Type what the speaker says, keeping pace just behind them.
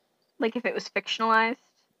Like if it was fictionalized?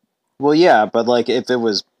 Well, yeah, but like if it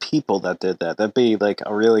was people that did that, that'd be like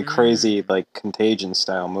a really crazy, like Contagion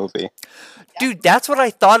style movie. Dude, that's what I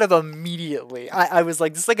thought of immediately. I was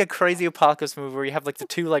like, this is like a crazy apocalypse movie where you have like the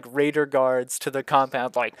two like raider guards to the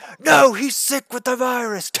compound, like, no, he's sick with the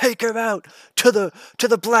virus. Take him out to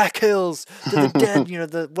the Black Hills, to the dead,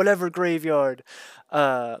 the whatever graveyard,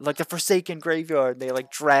 like the Forsaken graveyard. And they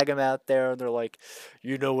like drag him out there, and they're like,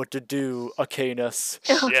 you know what to do, Acanus.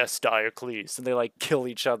 Yes, Diocles, and they like kill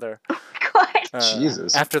each other.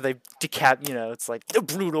 Jesus. After they it's like the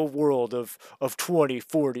brutal world of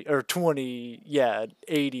 2040 or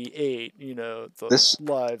 88, the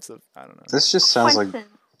lives of, I don't know. This just sounds like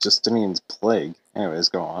Justinian's plague. Anyways,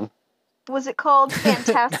 go on. Was it called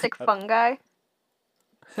Fantastic Fungi?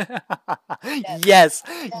 Yes,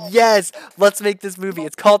 let's make this movie.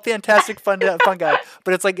 It's called Fantastic Fungi,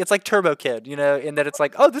 but it's like Turbo Kid, in that it's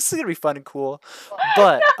like, oh, this is gonna be fun and cool,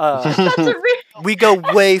 but we go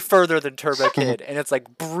way further than Turbo Kid, and it's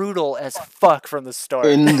like brutal as fuck from the start.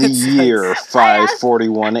 In the year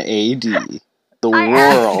 541 AD, the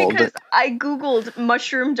world. Because I googled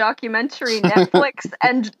mushroom documentary Netflix,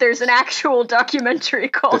 and there's an actual documentary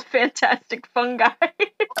called Fantastic Fungi.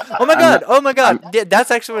 Oh my god! Yeah, that's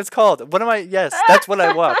actually what it's called. Yes, that's what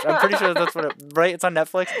I watched. I'm pretty sure that's right? It's on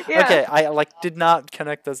Netflix? Yeah. Okay, I did not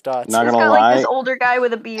connect those dots. Not gonna got, lie. Like, this older guy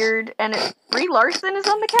with a beard, and Brie Larson is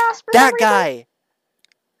on the cast for that guy!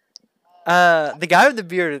 The guy with the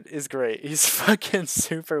beard is great. He's fucking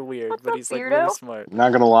super weird, but he's like really smart.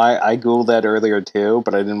 Not gonna lie, I googled that earlier too,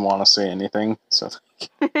 but I didn't want to say anything. So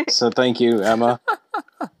thank you, Emma,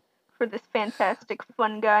 for this fantastic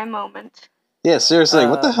fungi moment. Yeah, seriously,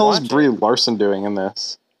 what the hell is Brie Larson doing in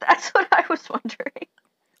this? That's what I was wondering.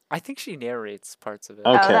 I think she narrates parts of it.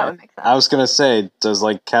 Okay, that would make sense. I was gonna say, does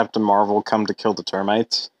like Captain Marvel come to kill the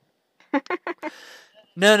termites?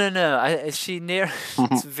 No.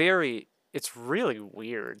 It's really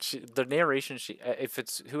weird. The narration if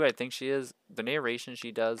it's who I think she is, the narration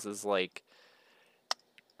she does is like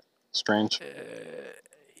strange.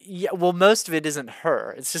 Yeah, well, most of it isn't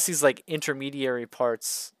her. It's just these like intermediary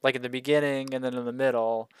parts, like in the beginning and then in the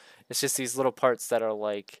middle. It's just these little parts that are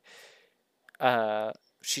like,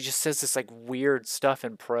 she just says this like weird stuff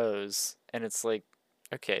in prose, and it's like,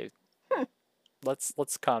 okay, let's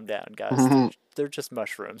calm down, guys. They're just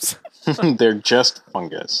mushrooms. They're just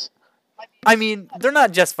fungus. I mean, they're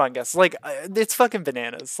not just fungus. Like, it's fucking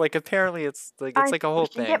bananas. Like, apparently it's like a whole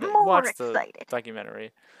thing. Watch the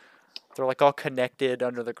documentary. They're like all connected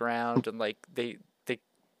under the ground, and like they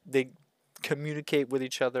communicate with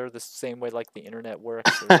each other the same way like the internet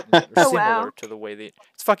works, or similar to the way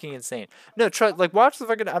it's fucking insane. No, watch the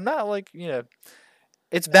fucking. I'm not like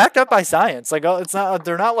it's backed up by science. Like, it's not.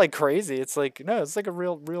 They're not like crazy. It's like no, it's like a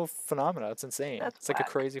real phenomena. It's insane. It's like a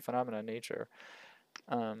crazy phenomena in nature.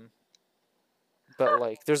 But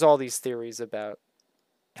like, there's all these theories about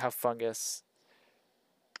how fungus.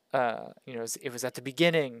 It was at the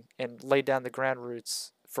beginning and laid down the ground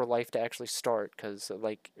roots for life to actually start, because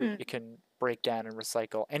like it can break down and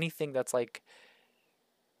recycle anything that's like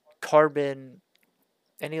carbon,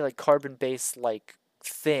 any like carbon based like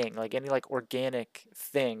thing, like any like organic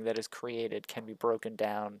thing that is created can be broken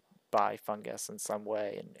down by fungus in some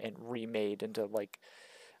way and remade into like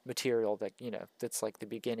material that that's like the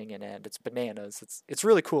beginning and end. It's bananas. It's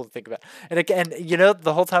really cool to think about. And again,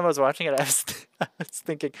 the whole time I was watching it, I was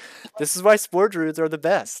thinking, this is why spore druids are the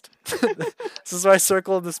best. This is why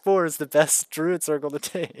Circle of the Spore is the best druid circle to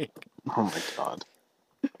take. Oh my god.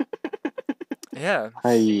 Yeah.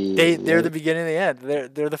 They're the beginning and the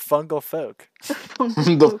end. They're the fungal folk.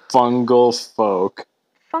 The fungal folk.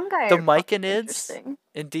 Fungi. The myconids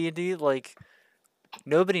in D&D, like.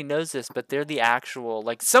 Nobody knows this, but they're the actual,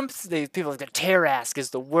 like, people like the Terrask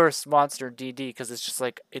is the worst monster in D&D because it's just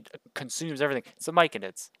like, it consumes everything. It's the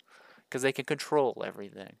Myconids, because they can control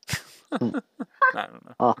everything. I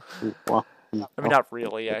don't know. I mean, not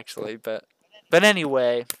really, actually, but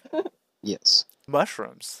anyway. Yes.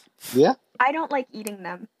 Mushrooms. Yeah? I don't like eating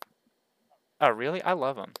them. Oh, really? I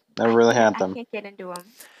love them. I really had them. I can't get into them.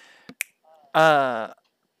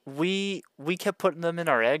 We kept putting them in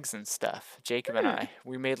our eggs and stuff, Jacob and I.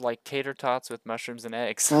 We made like tater tots with mushrooms and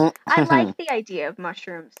eggs. I like the idea of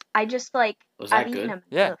mushrooms. I just like I've eaten them.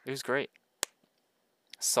 Yeah, it was great.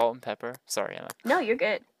 Salt and pepper. Sorry, Emma. No, you're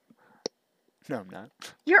good. No, I'm not.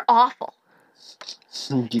 You're awful.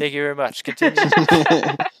 Thank you very much. Continue.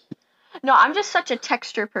 No, I'm just such a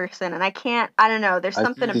texture person, and I don't know, there's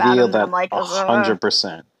something about them that I'm like,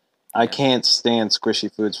 100%. I can't stand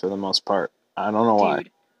squishy foods for the most part. I don't know why.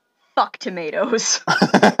 Fuck tomatoes.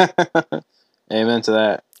 Amen to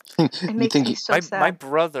that. It You makes think me you- so My sad.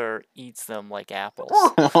 brother eats them like apples.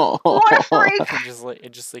 Oh, what a freak!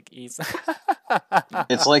 It just like eats.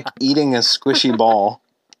 It's like eating a squishy ball.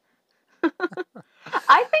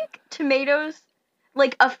 I think tomatoes,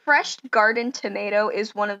 like a fresh garden tomato,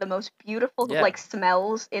 is one of the most beautiful Yeah. like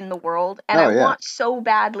smells in the world, and Oh, I yeah. want so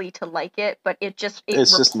badly to like it, but it It's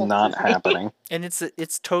repulses just not me. happening. And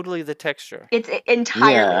it's totally the texture. It's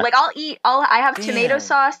entirely Yeah. like I have tomato Damn.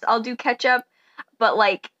 sauce, I'll do ketchup, but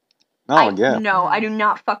like Oh, yeah. no, I do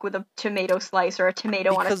not fuck with a tomato slice or a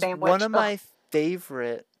tomato on a Because sandwich. one of Ugh. my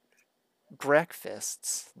favorite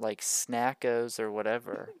breakfasts, like snackos or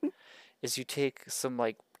whatever, is you take some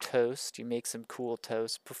like toast, you make some cool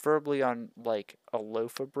toast, preferably on like a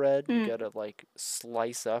loaf of bread. You gotta like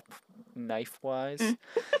slice up knife wise.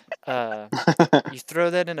 You throw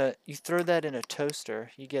that in a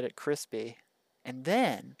toaster, you get it crispy, and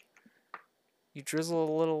then you drizzle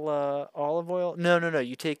a little olive oil. No.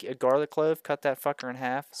 You take a garlic clove, cut that fucker in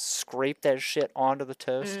half, scrape that shit onto the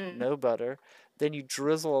toast, no butter. Then you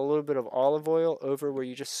drizzle a little bit of olive oil over where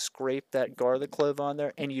you just scrape that garlic clove on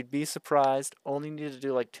there, and you'd be surprised. Only need to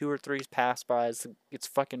do like 2 or 3 pass-bys. It's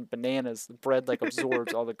fucking bananas. The bread like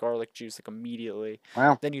absorbs all the garlic juice like immediately.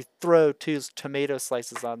 Wow. Then you throw 2 tomato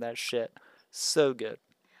slices on that shit. So good.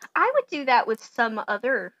 I would do that with some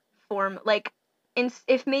other form, like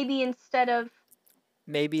if maybe instead of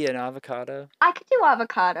Maybe an avocado. I could do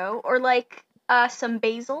avocado or like some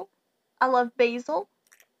basil. I love basil.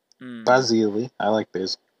 Basili. I like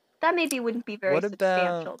basil. That maybe wouldn't be very What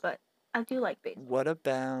substantial, about- but I do like basil. What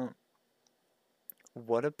about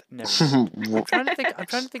never mind. I'm trying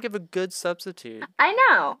to think of a good substitute. I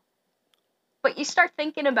know. But you start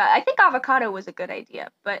thinking about I think avocado was a good idea,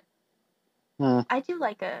 but I do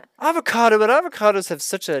like a Avocado, but avocados have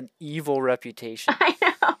such an evil reputation. I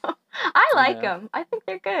know. I like know. them. I think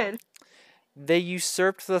they're good. They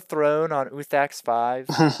usurped the throne on Uthax 5.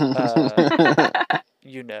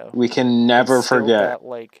 You know. We can never They still forget. got,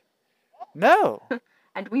 like, no.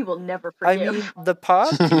 And we will never I forgive. mean, the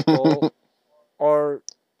pod people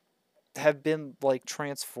have been like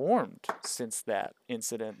transformed since that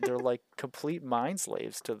incident. They're like complete mind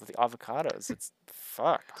slaves to the avocados. It's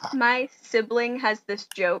fuck. My sibling has this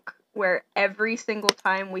joke where every single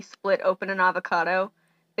time we split open an avocado,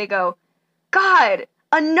 they go, God,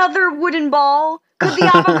 another wooden ball? Could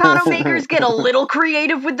the avocado makers get a little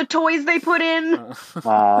creative with the toys they put in?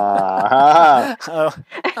 Oh,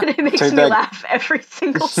 And it makes Take me that- laugh every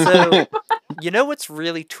single time. so you know what's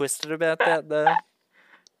really twisted about that though?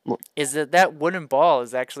 Is that wooden ball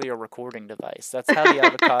is actually a recording device. That's how the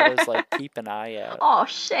avocados like keep an eye out. Oh,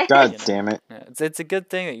 shit. God You know. damn it. Yeah, it's a good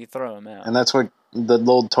thing that you throw them out. And that's what the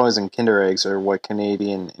little toys and Kinder Eggs are what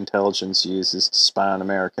Canadian intelligence uses to spy on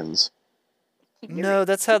Americans. No,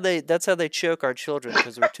 that's how they choke our children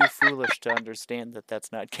because we're too foolish to understand that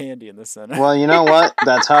that's not candy in the center. Well, you know what?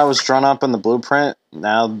 That's how it was drawn up in the blueprint.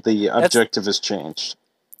 Now the objective has changed.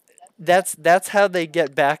 That's how they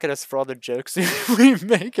get back at us for all the jokes we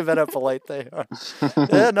make about how polite they are.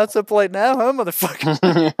 Yeah, not so polite now, huh,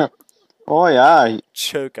 motherfucker? Oh, yeah.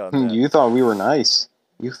 Choke on that. You thought we were nice.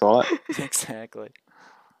 You thought. Exactly.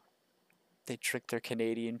 They drink their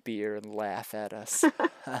Canadian beer and laugh at us.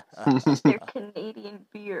 Their Canadian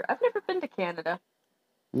beer. I've never been to Canada.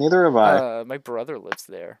 Neither have I. My brother lives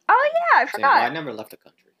there. Oh, yeah, I Same. Well, I forgot. never left the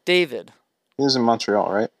country. David, He was in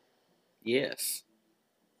Montreal, right? Yes.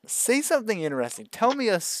 say something interesting. Tell me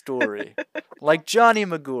a story. Like Johnny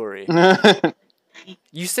Maguri.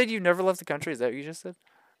 You said you never left the country. Is that what you just said?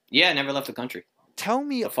 Yeah, I never left the country. Tell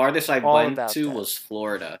me The farthest I all went about to that. was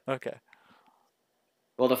Florida. Okay.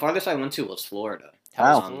 Well, the farthest I went to was Florida.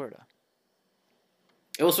 How was Wow. Florida?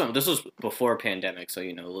 It was this was before pandemic, so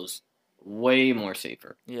it was way more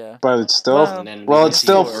safer. Yeah. But it's still Well, And then we well, went it's to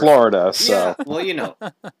still Europe. Florida, so Yeah, well,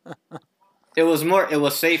 it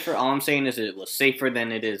was safer. All I'm saying is it was safer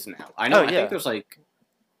than it is now. I know. Oh, I yeah. think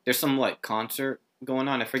there's some like concert going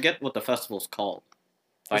on. I forget what the festival's called.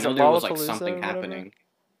 But Is I know it there was like Lollapalooza or something whatever? happening.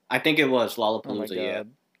 I think it was Oh my Lollapalooza. god. Yeah,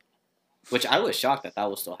 which I was shocked that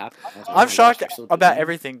was still happening. I was like, oh my I'm gosh, shocked they're still about doing it.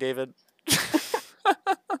 everything, David.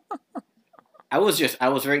 I was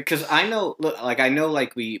very because I know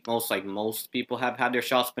most people have had their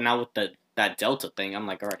shots, but now with that Delta thing, I'm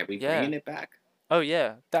like, all right, are we Yeah. bringing it back? Oh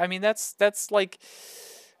yeah. I mean that's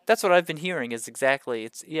what I've been hearing is exactly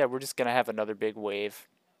we're just gonna have another big wave.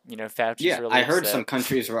 You know, Fauci's Yeah, really I heard upset. some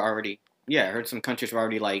countries were already. Yeah, I heard some countries were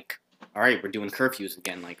already like, all right, we're doing curfews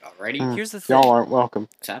again. Like, already, Mm. Here's the thing. y'all aren't welcome.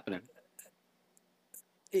 what's happening?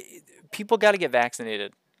 People got to get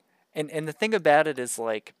vaccinated, and the thing about it is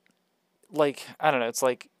like I don't know. It's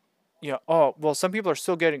like oh, well, some people are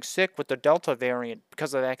still getting sick with the Delta variant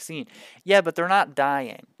because of the vaccine. Yeah, but they're not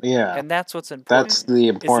dying. Yeah. And that's what's important. That's the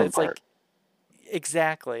important it's part. like,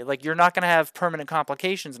 exactly. Like, you're not going to have permanent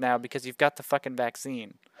complications now because you've got the fucking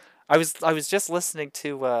vaccine. I was just listening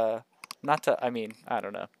to, I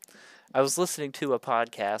don't know. I was listening to a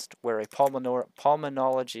podcast where a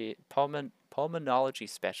pulmonology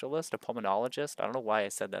specialist, a pulmonologist. I don't know why I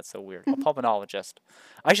said that so weird. A pulmonologist.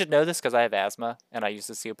 I should know this because I have asthma, and I used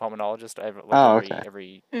to see a pulmonologist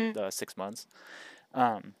every 6 months.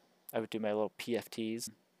 I would do my little PFTs.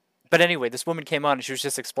 But anyway, this woman came on and she was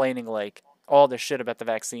just explaining like all this shit about the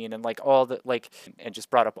vaccine and like all the and just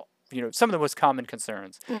brought up some of the most common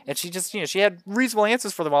concerns. And she just she had reasonable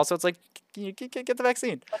answers for them all. So it's like get the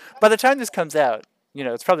vaccine. By the time this comes out,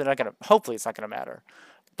 it's probably not gonna. Hopefully, it's not gonna matter.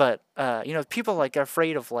 But people like are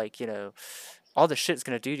afraid of all the shit it's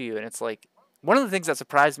gonna do to you. And it's like one of the things that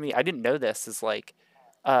surprised me. I didn't know this is like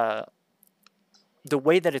the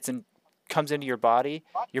way that comes into your body.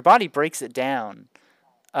 Your body breaks it down.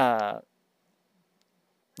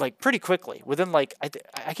 Like pretty quickly within I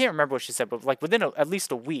can't remember what she said, but like within at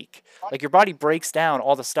least a week, like your body breaks down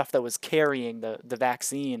all the stuff that was carrying the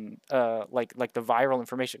vaccine, like the viral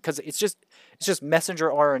information, because it's just messenger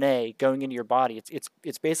RNA going into your body.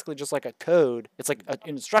 It's basically just like a code. It's like an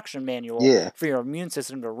instruction manual for your immune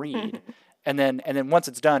system to read, and then once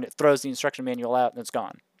it's done, it throws the instruction manual out and it's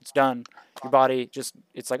gone. It's done. Your body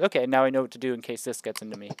it's like, okay, now I know what to do in case this gets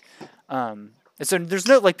into me. And so there's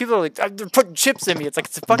no, people are like, they're putting chips in me. It's like,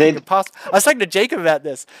 it's fucking impossible. I was talking to Jacob about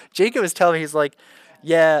this. Jacob was telling me, he's like,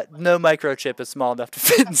 yeah, no microchip is small enough to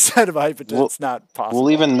fit inside of my vagina. It's not possible.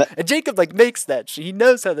 Well, even and Jacob, makes that shit. He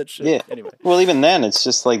knows how that shit. Yeah. Anyway. Well, even then, it's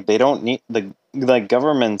just like, they don't need,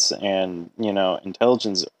 governments and,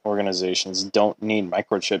 intelligence organizations don't need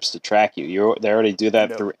microchips to track you. They already do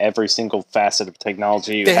that through every single facet of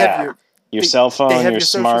technology you have. Your cell phone, they have your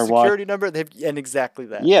social smartwatch. security number, and exactly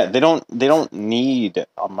that. Yeah, they don't need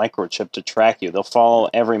a microchip to track you. They'll follow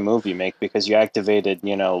every move you make because you activated,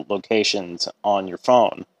 locations on your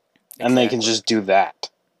phone. And they can just do that.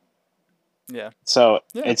 Yeah. So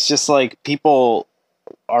it's just like people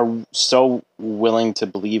are so willing to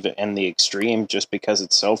believe in the extreme just because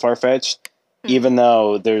it's so far-fetched, even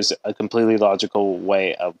though there's a completely logical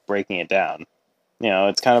way of breaking it down.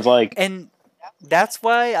 It's kind of like... And that's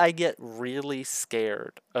why I get really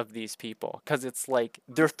scared of these people, because it's like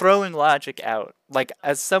they're throwing logic out. Like,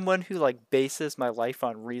 as someone who bases my life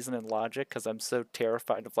on reason and logic, because I'm so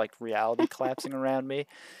terrified of reality collapsing around me,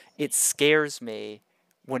 it scares me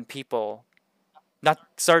when people... Not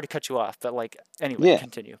sorry to cut you off, but anyway,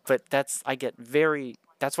 continue. But that's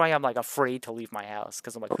why I'm afraid to leave my house,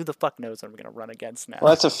 because I'm like, who the fuck knows what I'm gonna run against now?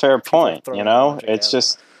 Well, that's a fair point. It's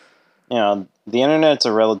just. The internet's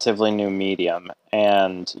a relatively new medium,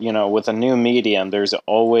 and, with a new medium, there's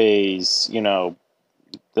always, not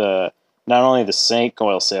only the snake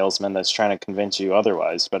oil salesman that's trying to convince you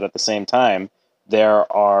otherwise, but at the same time,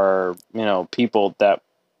 there are, people that,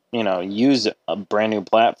 use a brand new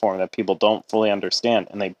platform that people don't fully understand,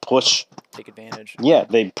 and they take advantage. Yeah,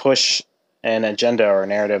 they push an agenda or a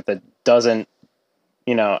narrative that doesn't,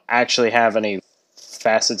 actually have any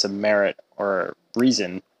facets of merit or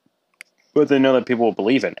reason, but they know that people will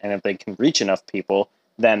believe it. And if they can reach enough people,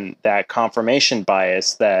 then that confirmation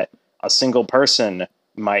bias that a single person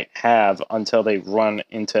might have until they run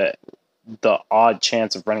into the odd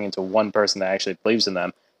chance of running into one person that actually believes in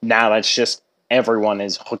them, now that's just everyone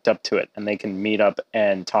is hooked up to it and they can meet up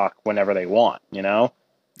and talk whenever they want, Yeah.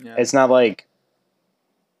 It's not like...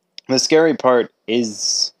 The scary part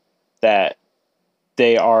is that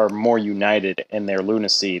they are more united in their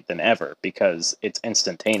lunacy than ever because it's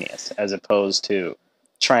instantaneous, as opposed to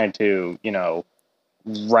trying to,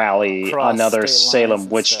 rally another Salem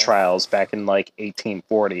witch trials back in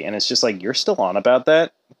 1840, and it's just like, you're still on about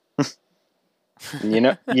that? you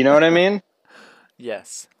know what I mean?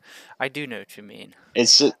 Yes, I do know what you mean.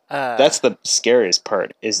 It's just, that's the scariest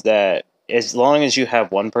part, is that as long as you have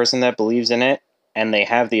one person that believes in it, and they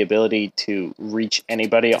have the ability to reach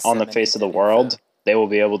anybody on the face of the world, they will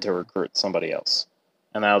be able to recruit somebody else.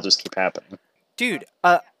 And that'll just keep happening. Dude,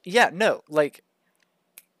 no,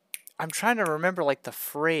 I'm trying to remember, the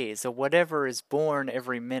phrase, of whatever is born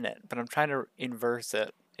every minute, but I'm trying to inverse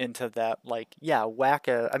it into that,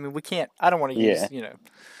 wacko. I mean, we can't, I don't want to use,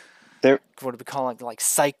 what do we call it,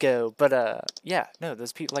 psycho, but, no,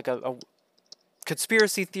 those people, a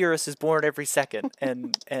conspiracy theorist is born every second,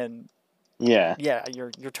 and yeah,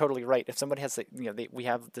 you're totally right. If somebody has, we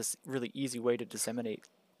have this really easy way to disseminate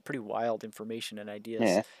pretty wild information and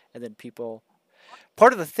ideas, and then people.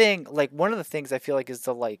 Part of the thing, one of the things I feel like is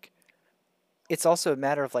it's also a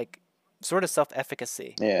matter of sort of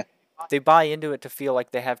self-efficacy. Yeah. They buy into it to feel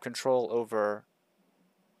like they have control over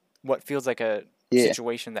what feels like a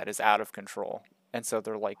situation that is out of control. And so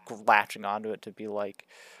they're like latching onto it to be like,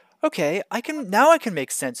 okay, I can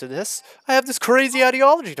make sense of this. I have this crazy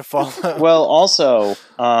ideology to follow. Well, also,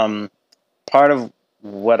 part of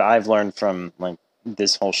what I've learned from like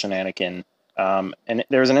this whole shenanigan, and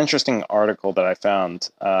there was an interesting article that I found,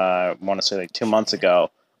 I want to say like 2 months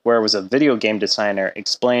ago, where it was a video game designer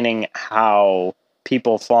explaining how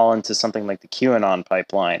people fall into something like the QAnon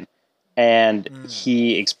pipeline, and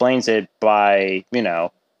he explains it by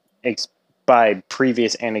by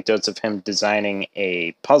previous anecdotes of him designing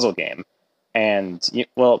a puzzle game, and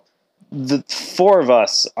well, the four of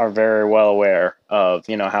us are very well aware of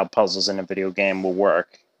how puzzles in a video game will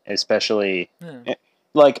work, especially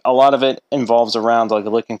like a lot of it involves around like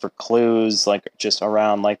looking for clues, like just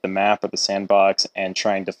around like the map or the sandbox and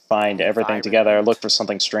trying to find everything together, look for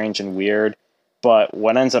something strange and weird. But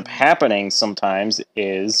what ends up happening sometimes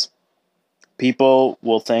is people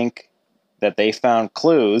will think that they found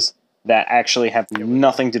clues that actually have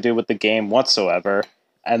nothing to do with the game whatsoever,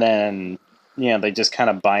 and then they just kind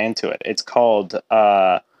of buy into it. It's called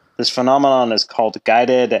this phenomenon is called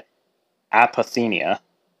guided apathenia,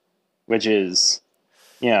 which is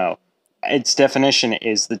its definition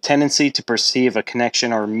is the tendency to perceive a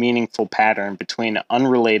connection or meaningful pattern between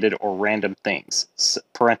unrelated or random things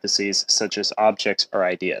 (parentheses such as objects or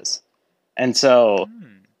ideas). And so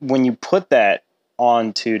when you put that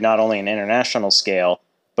onto not only an international scale,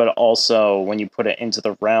 but also when you put it into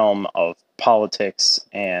the realm of politics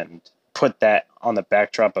and put that on the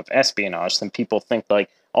backdrop of espionage, then people think like,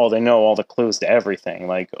 oh, they know all the clues to everything.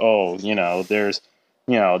 Like, oh, there's,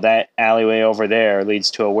 that alleyway over there leads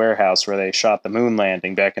to a warehouse where they shot the moon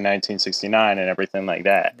landing back in 1969 and everything like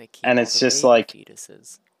that. And it's just like,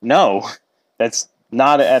 fetuses. No, that's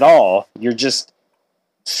not at all. You're just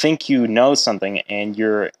think you know something and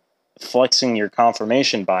you're flexing your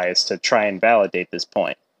confirmation bias to try and validate this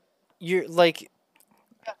point. You're like,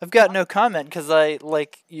 I've got no comment because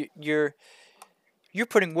you're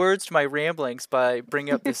putting words to my ramblings by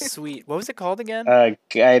bringing up this sweet. What was it called again?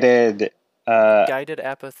 Guided. Guided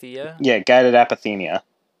apathia. Yeah, guided apathenia.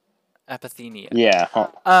 Apathenia. Yeah. Hold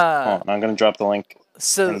on, I'm gonna drop the link.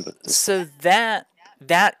 So that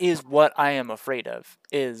is what I am afraid of.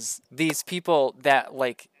 Is these people that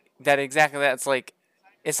like that exactly that's like.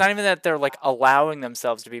 It's not even that they're like allowing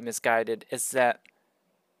themselves to be misguided. It's that,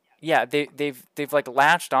 yeah, they've like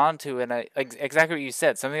latched onto and exactly what you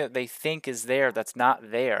said, something that they think is there that's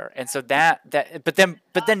not there, and so but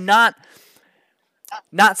then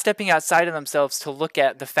not stepping outside of themselves to look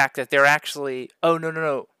at the fact that they're actually, oh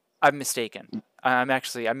no, I'm mistaken. I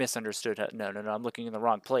misunderstood. No, I'm looking in the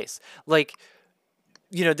wrong place. Like,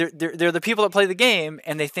 they're the people that play the game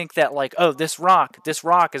and they think that like, oh, this rock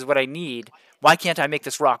is what I need. Why can't I make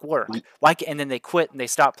this rock work? And then they quit and they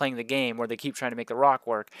stop playing the game, or they keep trying to make the rock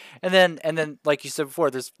work. And then like you said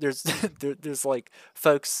before, there's there's like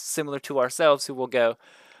folks similar to ourselves who will go,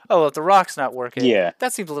 oh, well, if the rock's not working,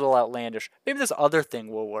 that seems a little outlandish. Maybe this other thing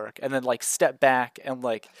will work. And then like step back and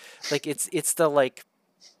like it's the like,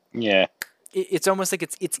 it's almost like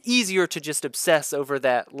it's easier to just obsess over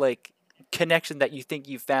that like connection that you think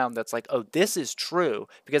you found that's like, oh, this is true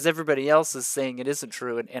because everybody else is saying it isn't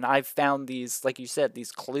true, and I've found these, like you said,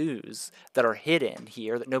 these clues that are hidden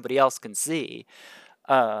here that nobody else can see,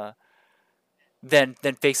 then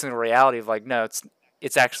facing the reality of like, no,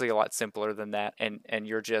 it's actually a lot simpler than that, and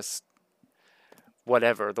you're just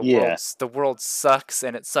whatever. The world sucks,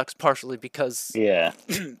 and it sucks partially because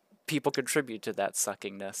people contribute to that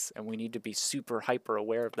suckingness, and we need to be super hyper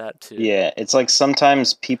aware of that too. Yeah, it's like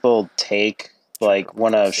sometimes people take like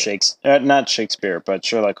one of not Shakespeare, but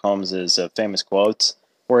Sherlock Holmes's famous quotes,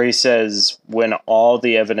 where he says, "When all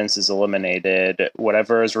the evidence is eliminated,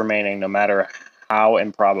 whatever is remaining, no matter how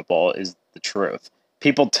improbable, is the truth."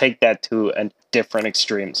 People take that to a different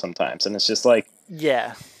extreme sometimes, and it's just like,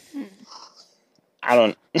 I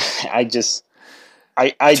don't, I just.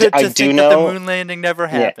 I do know that the moon landing never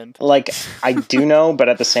happened. Yeah, like I do know, but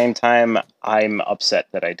at the same time, I'm upset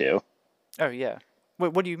that I do. Oh yeah.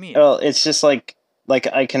 What do you mean? Well, it's just like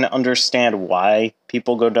I can understand why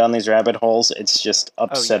people go down these rabbit holes. It's just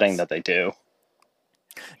upsetting that they do.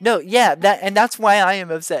 No, yeah, that's why I am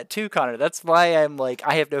upset too, Connor. That's why I'm like,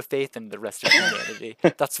 I have no faith in the rest of humanity.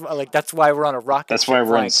 That's why we're on a rocket. That's why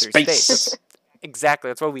we're in space. Exactly.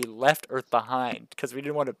 That's why we left Earth behind, because we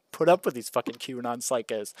didn't want to put up with these fucking QAnon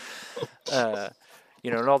psychos,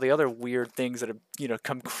 and all the other weird things that have,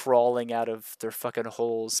 come crawling out of their fucking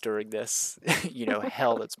holes during this,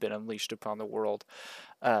 hell that's been unleashed upon the world.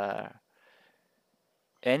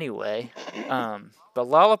 Anyway, but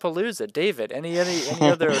Lollapalooza, David. Any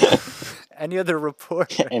other any other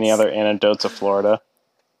reports? Any other anecdotes of Florida?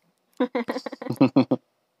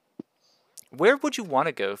 Where would you want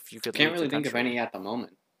to go if you could Can't leave really the think of country? any at the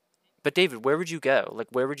moment. But David, where would you go? Like,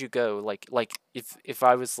 where would you go? Like if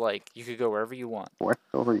I was like, you could go wherever you want, Where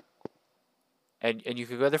over? and you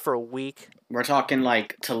could go there for a week. We're talking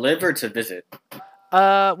like to live or to visit.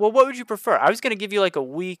 Well, what would you prefer? I was gonna give you like a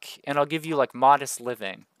week, and I'll give you like modest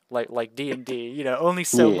living, like D&D. You know, only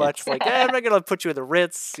so Yeah. much. Like, I'm not gonna put you in the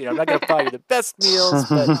Ritz. You know, I'm not gonna buy you the best meals,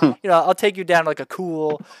 but you know, I'll take you down like a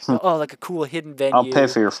cool, like a cool hidden venue. I'll pay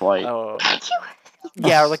for your flight. Oh,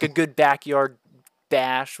 yeah, or like a good backyard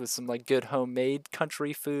bash with some like good homemade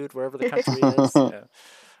country food wherever the country is. You know.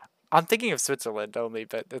 I'm thinking of Switzerland only,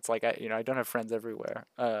 but it's like I don't have friends everywhere.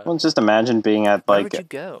 Well, just imagine being at Where would you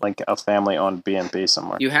go? like a family-owned B&B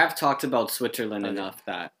somewhere. You have talked about Switzerland Okay. enough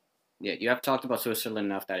that you have talked about Switzerland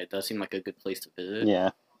enough that it does seem like a good place to visit.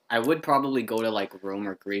 Yeah. I would probably go to like Rome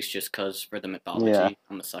or Greece just because for the mythology. Yeah.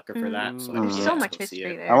 I'm a sucker for that. So I There's just so have to much go see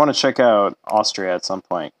history it. there. I want to check out Austria at some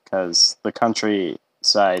point because the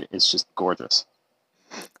countryside is just gorgeous.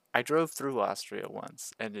 I drove through Austria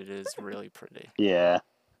once, and it is really pretty. Yeah.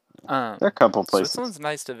 There are a Um, couple places. Switzerland's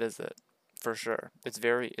nice to visit, for sure. It's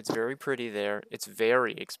very pretty there. It's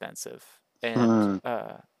very expensive, and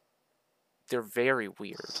they're very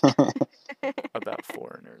weird about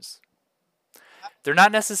foreigners. They're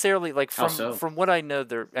not necessarily like How so? from what I know.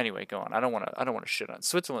 They're anyway. Go on. I don't want to shit on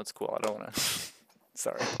Switzerland's cool. I don't want to.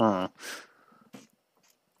 Sorry.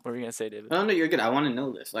 What were you gonna say, David? Oh no, you're good. I want to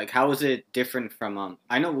know this. Like, how is it different from?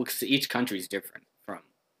 I know each country is different from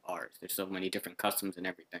ours. There's so many different customs and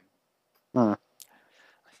everything.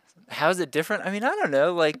 How is it different? I mean, I don't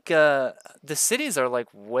know. Like the cities are like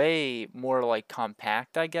way more like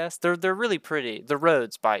compact. I guess they're really pretty. The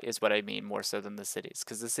roads is what I mean more so than the cities,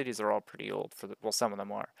 because the cities are all pretty old. Well, some of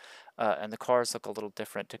them are, and the cars look a little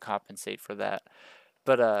different to compensate for that.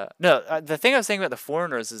 But no, the thing I was saying about the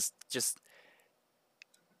foreigners is just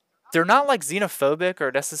they're not like xenophobic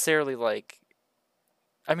or necessarily like.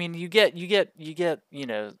 I mean, you get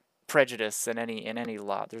prejudice in any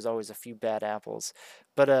lot. There's always a few bad apples,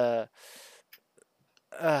 but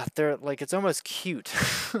they're like it's almost cute,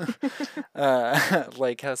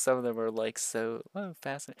 like how some of them are like so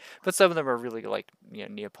fascinating, but some of them are really like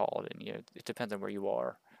Neapolitan. It depends on where you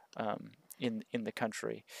are, in the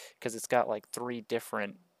country, because it's got like three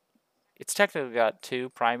different. It's technically got two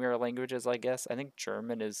primary languages, I guess. I think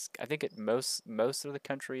German is. I think most of the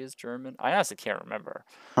country is German. I honestly can't remember.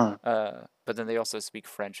 But then they also speak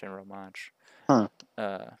French and Romansh. I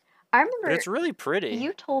But remember it's really pretty.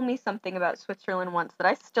 you told me something about Switzerland once that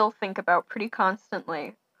I still think about pretty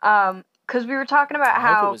constantly. Because we were talking about I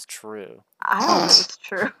how hope it was true. I don't know if it's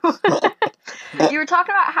true. You were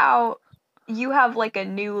talking about how you have like a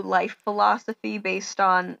new life philosophy based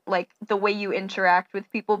on like the way you interact with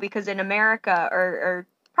people, because in America or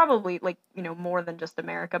probably like more than just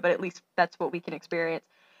America, but at least that's what we can experience.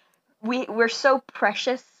 We're so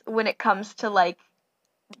precious when it comes to like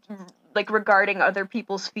regarding other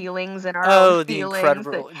people's feelings and our own feelings.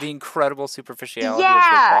 The incredible superficiality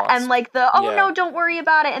Yeah, of the and like the Yeah. no, don't worry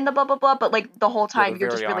about it, and the blah blah blah. But like the whole time they're you're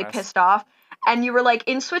just very really honest. pissed off. And you were like,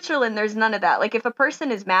 in Switzerland, there's none of that. Like if a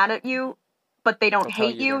person is mad at you, but they don't They'll tell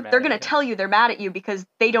hate you they're you, mad they're at gonna you. tell you they're mad at you because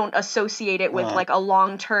they don't associate it with Yeah. like a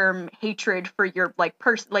long-term hatred for your like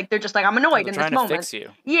person. Like they're just like, I'm annoyed They're in trying this to moment. fix you.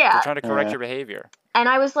 Yeah, They're trying to correct Yeah. your behavior. and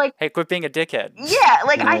I was like, Hey, quit being a dickhead. yeah,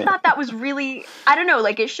 like I Right. thought that was really, I don't know,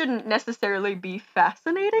 like it shouldn't necessarily be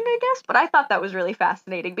fascinating, I guess, but I thought that was really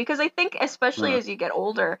fascinating because I think especially Yeah. as you get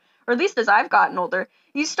older, or at least as I've gotten older,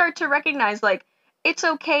 you start to recognize like it's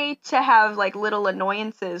okay to have like little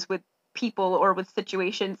annoyances with people or with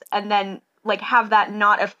situations and then like have that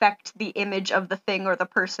not affect the image of the thing or the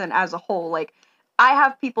person as a whole. Like I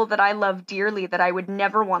have people that I love dearly that I would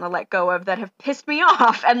never want to let go of that have pissed me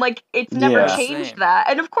off, and like it's never Yeah. changed Same. that.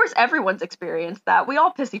 And of course everyone's experienced that. We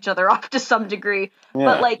all piss each other off to some degree. Yeah.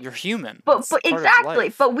 But like You're human. but It's part of exactly,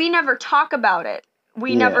 life. but we never talk about it.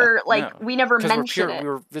 We Yeah. never like No. we never 'Cause mention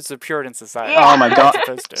it. It's a Puritan society. Yeah. Oh my We're god. not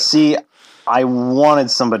supposed to. See, I wanted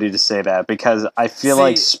somebody to say that because I feel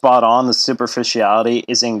like See- spot on, the superficiality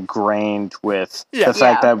is ingrained with Yeah. the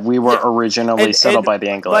fact Yeah. that we were Yeah. originally And- settled and by the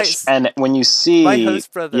English. my- And when you see my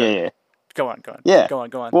host brother- Yeah. Go on. Yeah. Go on.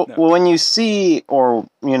 Well, No. well, when you see or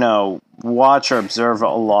watch or observe a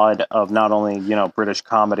lot of not only British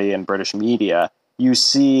comedy and British media, you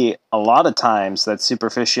see a lot of times that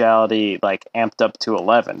superficiality like amped up to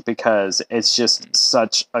 11 because it's just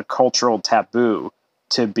such a cultural taboo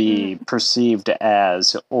to be perceived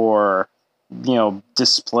as or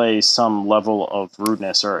display some level of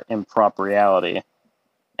rudeness or impropriality.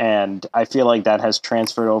 And I feel like that has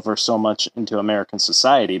transferred over so much into American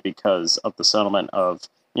society because of the settlement of,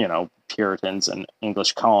 Puritans and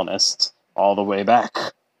English colonists all the way back.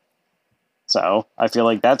 So I feel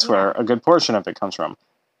like that's where a good portion of it comes from.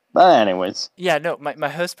 But anyways. Yeah, no, my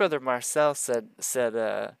host brother Marcel said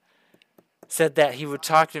that he would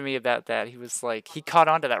talk to me about that. He was like, he caught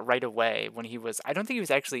on to that right away when I don't think he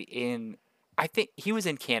was actually I think he was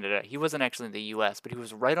in Canada. He wasn't actually in the U.S., but he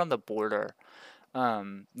was right on the border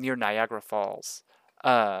near Niagara Falls.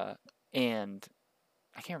 And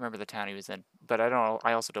I can't remember the town he was in, but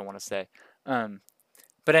I also don't want to say.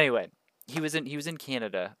 But anyway, he was in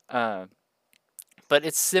Canada. But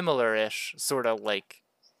it's similar-ish, sort of like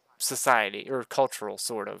society or cultural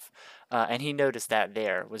sort of. And he noticed that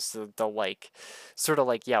there was the like, sort of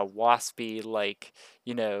like, waspy, like,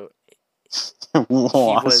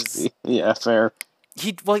 Waspy. Yeah, fair.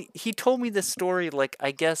 He told me this story, like,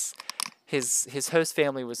 I guess his host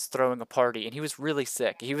family was throwing a party and he was really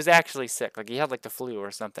sick. He was actually sick. Like, he had like the flu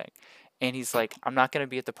or something. And he's like, I'm not going to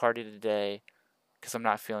be at the party today because I'm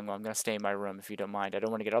not feeling well. I'm going to stay in my room if you don't mind. I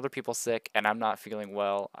don't want to get other people sick, and I'm not feeling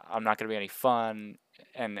well. I'm not going to be any fun.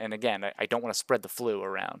 And again, I don't want to spread the flu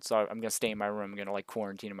around. So I'm going to stay in my room. I'm going to, like,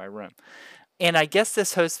 quarantine in my room. And I guess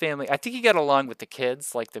this host family, I think he got along with the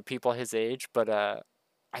kids, like the people his age, but I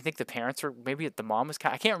think the parents were, maybe the mom was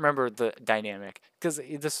I can't remember the dynamic because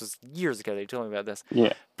this was years ago. They told me about this.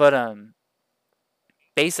 Yeah. But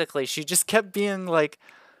basically, she just kept being, like,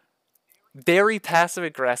 very passive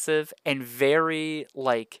aggressive and very,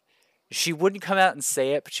 like, she wouldn't come out and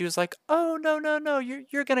say it, but she was like, oh, no,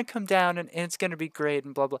 you're gonna come down and it's gonna be great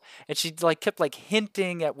and blah blah. And she, like, kept, like,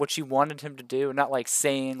 hinting at what she wanted him to do, not, like,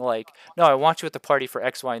 saying, like, no, I want you at the party for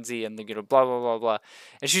X, Y, and Z, and blah blah blah blah.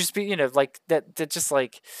 And she just be, like, that just,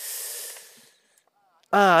 like,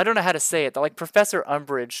 I don't know how to say it. The, like, Professor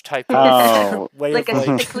Umbridge type of way like of, a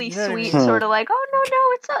like, sickly you know what I sweet mean? sort of like, oh no,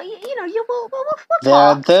 it's not, we'll There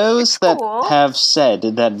are talk. those It's that cool. have said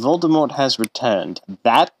that Voldemort has returned.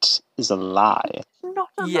 That is a lie. Not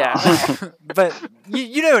a lie. Yeah, but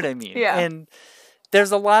you know what I mean. Yeah. And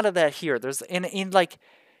there's a lot of that here. There's in like,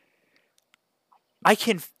 I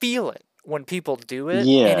can feel it when people do it,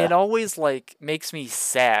 Yeah. and it always, like, makes me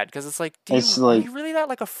sad because it's like, are you really that,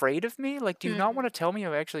 like, afraid of me? Like, do you not want to tell me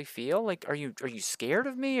how I actually feel? Like, are you scared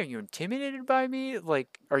of me? Are you intimidated by me?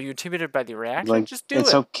 Like, are you intimidated by the reaction? Like, just do it.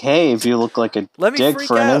 it's okay if you look like a Let me dick freak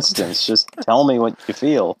for an out. instance. Just tell me what you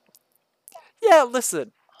feel. Yeah,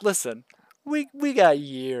 listen. We got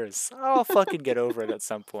years. I'll fucking get over it at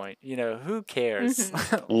some point. Who cares?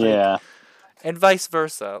 Like, Yeah. and vice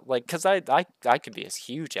versa. Like, because I could be a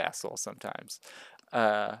huge asshole sometimes.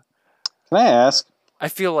 Can I ask? I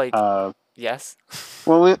feel like, yes.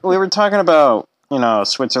 Well, we were talking about,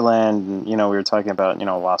 Switzerland, and, we were talking about,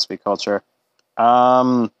 waspy culture.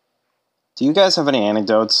 Do you guys have any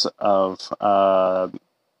anecdotes of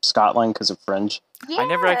Scotland because of Fringe? Yeah. I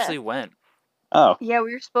never actually went. Oh. Yeah,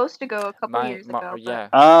 we were supposed to go a couple years ago. Yeah.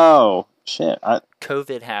 Oh, shit.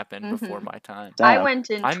 COVID happened before my time. I Damn. went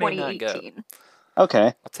in I may not 2018.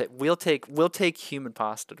 Okay. We'll take human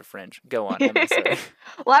pasta to Fringe. Go on, MSA.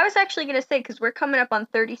 Well, I was actually going to say, because we're coming up on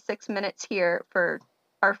 36 minutes here for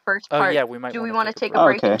our first part. Oh, yeah, we might. Do we want to take a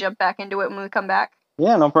break Okay. and jump back into it when we come back?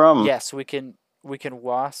 Yeah, no problem. Yes, we can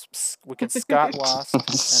wasps. We can Scott wasp. And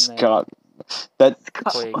Scott. That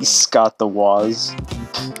play a game. Scott the Waz.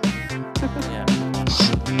 Yeah.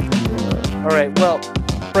 All right. Well,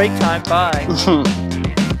 break time. Bye.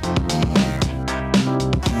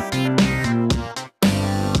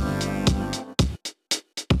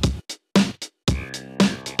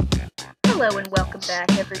 Hello and welcome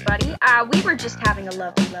back, everybody. We were just having a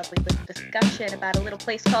lovely little discussion about a little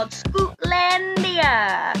place called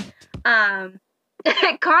Scootlandia.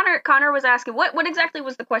 Connor was asking, what exactly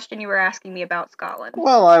was the question you were asking me about Scotland?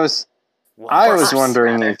 Well, I was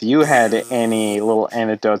wondering rather. if you had any little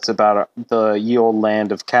anecdotes about the ye old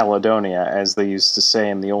land of Caledonia, as they used to say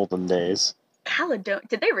in the olden days. Caledonia?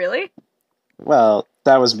 Did they really? Well,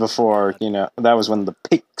 that was before, that was when the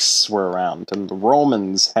Picts were around, and the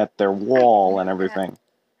Romans had their wall and everything.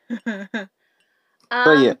 But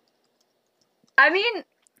yeah. I mean,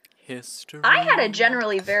 History. I had a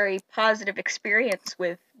generally very positive experience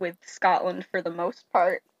with Scotland for the most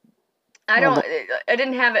part. I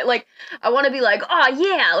didn't have it, like, I want to be like, oh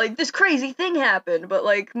yeah, like, this crazy thing happened, but,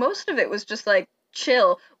 like, most of it was just, like,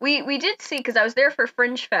 chill. We did see, because I was there for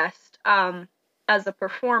Fringe Fest, as a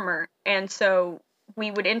performer, and so we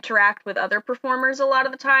would interact with other performers a lot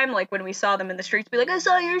of the time, like, when we saw them in the streets, be like, I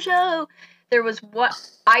saw your show! There was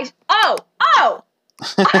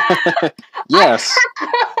Yes.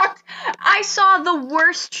 I saw the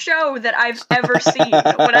worst show that I've ever seen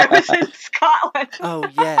when I was in Scotland. Oh,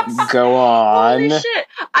 yes. Go on. Holy shit.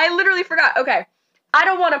 I literally forgot. Okay. I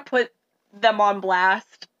don't want to put them on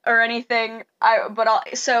blast or anything.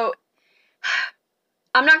 So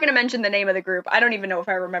I'm not going to mention the name of the group. I don't even know if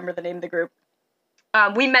I remember the name of the group.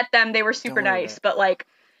 We met them. They were super nice, but like,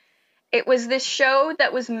 it was this show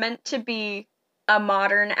that was meant to be a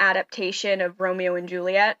modern adaptation of Romeo and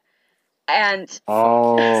Juliet. And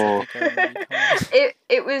Oh.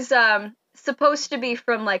 it was supposed to be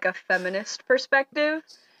from like a feminist perspective.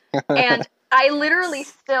 And I literally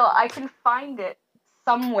I can find it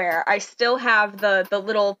somewhere. I still have the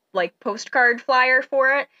little like postcard flyer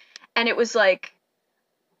for it, and it was like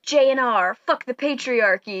JNR, fuck the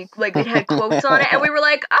patriarchy. Like it had quotes on it, and we were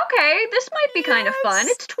like, okay, this might be kind of fun.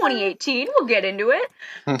 It's 2018, we'll get into it.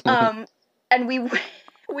 And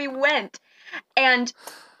we went, and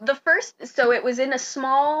the first, so it was in a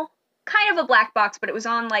small, kind of a black box, but it was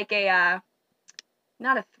on like a,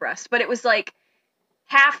 not a thrust, but it was like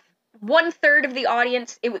 1/3 of the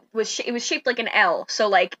audience, it was shaped like an L, so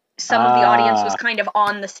like some of the audience was kind of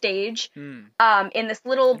on the stage, in this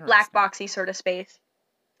little black boxy sort of space,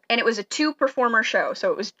 and it was a 2-performer show,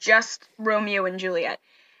 so it was just Romeo and Juliet,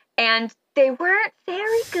 and they weren't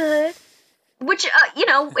very good, which,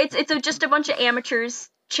 it's just a bunch of amateurs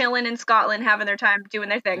chilling in Scotland, having their time, doing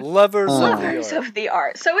their thing. Lovers of the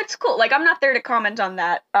art. So it's cool. Like, I'm not there to comment on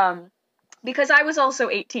that, because I was also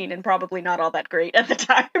 18 and probably not all that great at the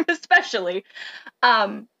time, especially.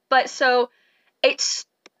 But so it's...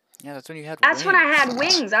 Yeah, that's when you had That's wings. when I had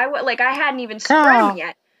wings. I hadn't even spread them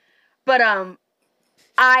yet. But,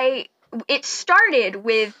 it started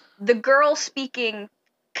with the girl speaking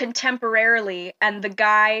contemporarily and the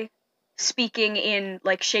guy speaking in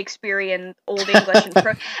like Shakespearean Old English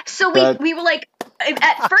and so we were like,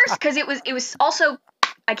 at first, because it was also,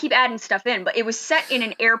 I keep adding stuff in, but it was set in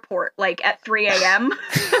an airport like at 3 a.m.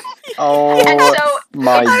 Oh, and so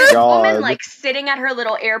my it's this God. woman like sitting at her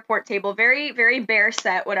little airport table, very, very bare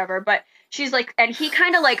set, whatever, but she's like, and he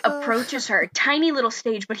kind of like approaches her, tiny little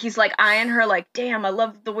stage, but he's like eyeing her like, damn, I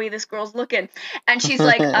love the way this girl's looking. And she's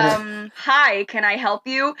like, hi, can I help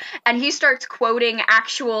you? And he starts quoting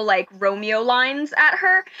actual like Romeo lines at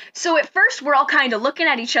her. So at first we're all kind of looking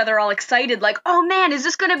at each other all excited, like, oh man, is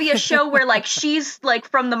this going to be a show where like she's like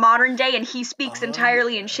from the modern day and he speaks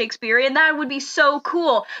entirely in Shakespearean? That would be so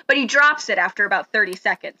cool. But he drops it after about 30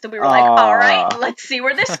 seconds. So we were like, all right, let's see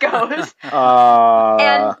where this goes.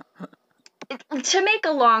 And to make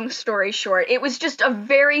a long story short, it was just a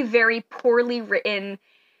very, very poorly written,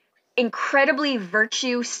 incredibly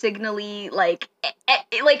virtue signally, like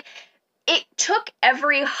it took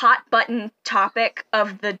every hot button topic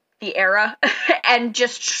of the era and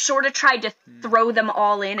just sort of tried to throw them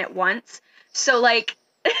all in at once. So like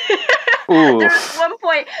there was one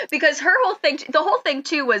point, because the whole thing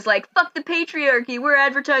too was like, fuck the patriarchy, we're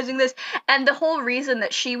advertising this, and the whole reason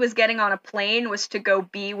that she was getting on a plane was to go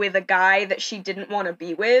be with a guy that she didn't want to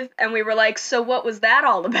be with, and we were like, so what was that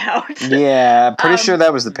all about? Yeah, pretty sure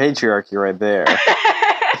that was the patriarchy right there.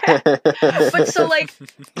 But so like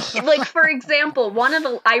for example,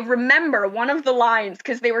 I remember one of the lines,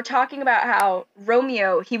 because they were talking about how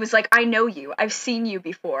Romeo, he was like, I know you, I've seen you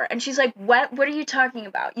before, and she's like, what are you talking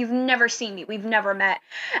about? You've never seen me, we've never met.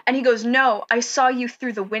 And he goes, no, I saw you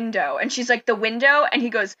through the window. And she's like, the window? And he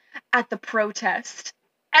goes, at the protest.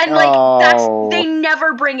 And like they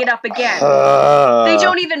never bring it up again. They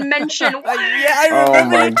don't even mention. Yeah, I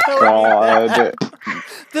remember. Oh my God!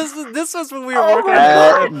 This was when we were working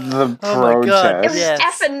on the protest. It was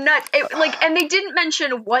effing nuts. And they didn't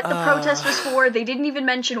mention what the protest was for. They didn't even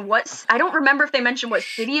mention what. I don't remember if they mentioned what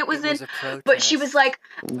city it was in. But she was like,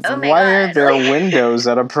 "Oh my God, why are there windows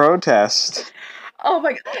at a protest?" Oh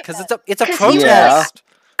my God! Because it's a protest.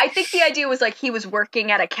 I think the idea was like he was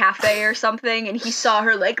working at a cafe or something, and he saw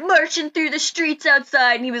her like marching through the streets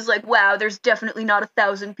outside, and he was like, "Wow, there's definitely not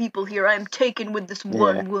 1,000 people here. I'm taken with this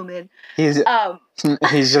one woman." He's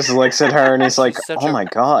just looks at her and he's like, "Oh my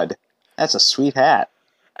God, that's a sweet hat."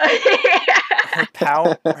 Her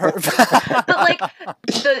power. But like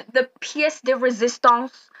the pièce de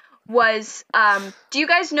résistance was. Do you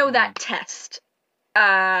guys know that test?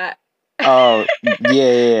 Oh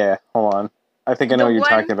yeah. Hold on. I think I know what you're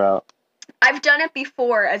talking about. I've done it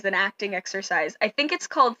before as an acting exercise. I think it's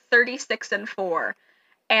called 36 and 4.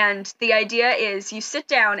 And the idea is you sit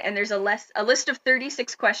down and there's a list of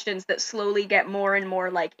 36 questions that slowly get more and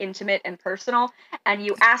more like intimate and personal. And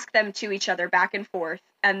you ask them to each other back and forth.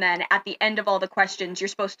 And then at the end of all the questions, you're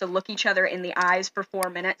supposed to look each other in the eyes for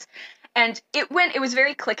 4 minutes. And it was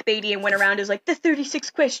very clickbaity and went around as like the 36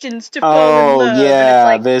 questions to fall in love. Oh yeah,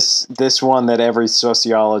 and it's like, this one that every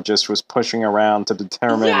sociologist was pushing around to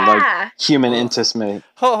determine like human intimacy.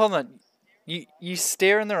 Hold on. You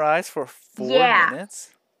stare in their eyes for 4 minutes?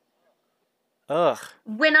 Ugh.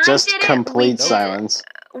 When I Just did it, complete silence.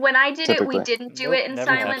 When I did typically. it, we didn't do it in never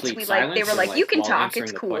silence. Complete We silence they were or, like, like, you can while talk, answering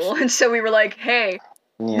it's the cool. question? And so we were like, hey,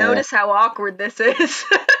 Yeah. notice how awkward this is.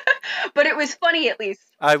 But it was funny at least.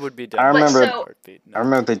 I would be done. I remember. But so- I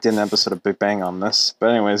remember they did an episode of Big Bang on this. But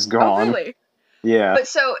anyways, go Oh, on. really? Yeah. But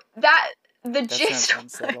so the That gist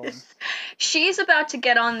sounds unsettling. was, she's about to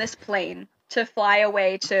get on this plane to fly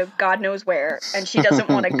away to God knows where, and she doesn't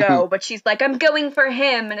want to go, but she's like, I'm going for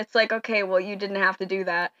him, and it's like, okay, well, you didn't have to do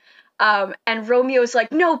that. And Romeo's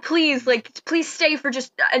like, no, please, like, please stay for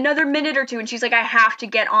just another minute or two, and she's like, I have to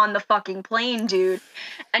get on the fucking plane, dude.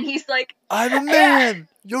 And he's like, I'm a man!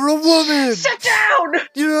 You're a woman! sit down!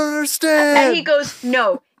 You don't understand! And he goes,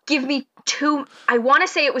 no, give me 2, I want to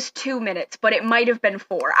say it was 2 minutes, but it might have been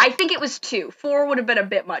 4. I think it was 2. 4 would have been a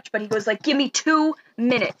bit much, but he was like, give me 2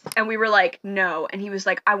 minutes. And we were like, no. And he was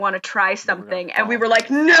like, I want to try something. And we were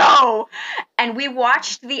like, no! And we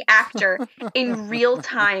watched the actor in real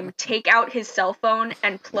time take out his cell phone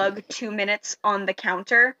and plug 2 minutes on the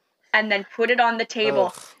counter and then put it on the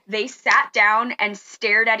table. Ugh. They sat down and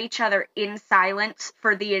stared at each other in silence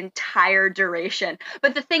for the entire duration.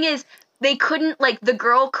 But the thing is, they couldn't, like, the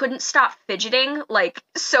girl couldn't stop fidgeting, like,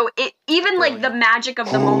 so it, even, like, the magic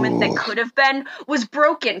of the moment that could have been was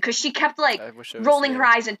broken, because she kept, like, I wish I was rolling there. her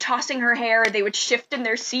eyes and tossing her hair, they would shift in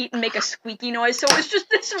their seat and make a squeaky noise, so it was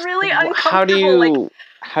just this really uncomfortable,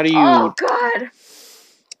 How do you oh, God.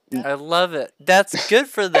 I love it. That's good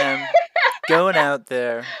for them. Going out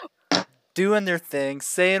there, doing their thing,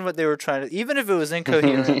 saying what they were trying to, even if it was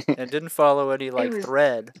incoherent and didn't follow any like was-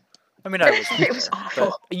 thread. I mean, I was. It was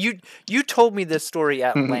awful. But you told me this story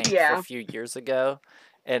at length Yeah. a few years ago,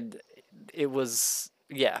 and it was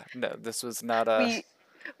no, this was not a.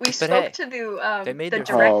 We spoke hey, to they made the their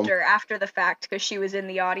director after the fact because she was in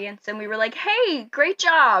the audience, and we were like, "Hey, great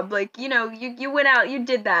job! Like, you know, you went out, you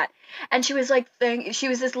did that." And she was like, she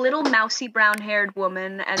was this little mousy brown-haired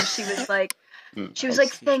woman, and she was like,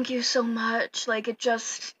 "Thank you so much. Like,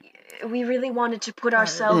 we really wanted to put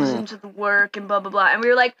ourselves into the work and blah blah blah." And we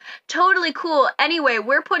were like, "Totally cool. Anyway,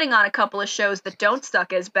 we're putting on a couple of shows that don't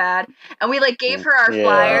suck as bad." And we like gave her our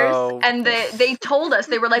flyers, Oh. and they told us,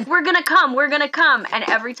 they were like, we're gonna come. And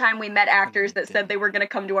every time we met actors that said they were gonna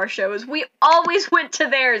come to our shows, we always went to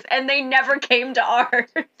theirs, and they never came to ours.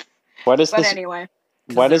 Anyway,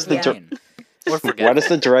 what is the What is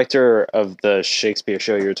the director of the Shakespeare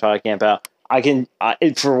show you're talking about?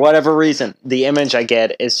 For whatever reason, the image I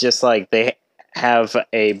get is just like they have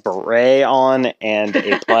a beret on and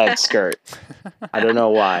a plaid skirt. I don't know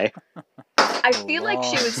why. I feel like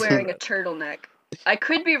she was wearing a turtleneck. I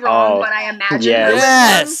could be wrong, but I imagine yes. her with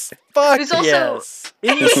Yes, fuck It was also- yes. In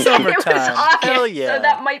the one. It was summertime, August, hell yeah. so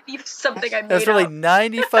that might be something I made That's really up.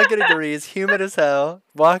 90 fucking degrees, humid as hell,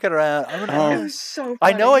 walking around. I'm an It artist. was so funny.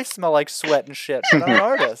 I know I smell like sweat and shit, but I'm an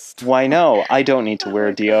artist. Why no? I don't need to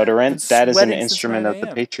wear deodorant. That is an sweating since instrument of the 9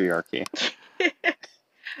 a.m. patriarchy.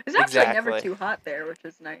 It was actually never Exactly. too hot there, which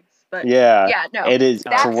is nice. But Yeah, no, it is. For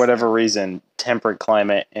that's- whatever reason, temperate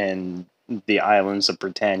climate in the islands of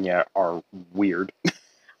Britannia are weird.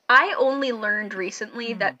 I only learned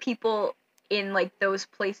recently that people in like those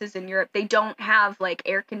places in Europe, they don't have like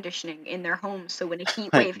air conditioning in their homes, so when a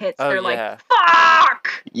heat wave hits, Oh, they're yeah. like,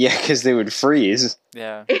 "Fuck!" Yeah, because they would freeze.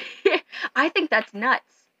 Yeah. I think that's nuts.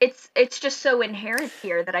 It's just so inherent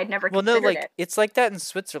here that I'd never Well, no, considered like, it. it's like that in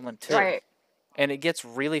Switzerland, too. Right. And it gets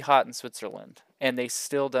really hot in Switzerland, and they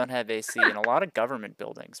still don't have AC in a lot of government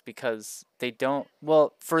buildings because they don't.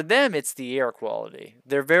 Well, for them, it's the air quality.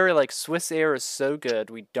 They're very like, Swiss air is so good,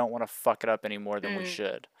 we don't want to fuck it up any more than we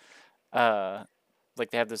should. Like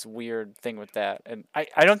they have this weird thing with that, and I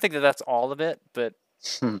don't think that that's all of it, but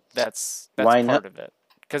that's Why part not? of it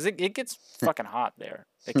because it gets fucking hot there.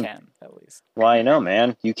 It can at least. Why no,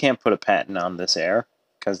 man? You can't put a patent on this air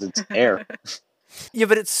because it's air. Yeah,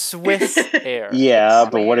 but it's Swiss air. Yeah,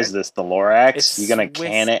 It's but what is this? The Lorax? It's You gonna Swiss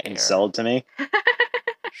can it and air. sell it to me?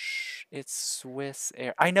 Shh, it's Swiss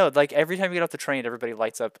air. I know, like every time you get off the train, everybody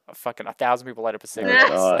lights up. Fucking 1,000 people light up a cigarette.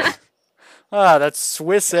 God. Ah, that's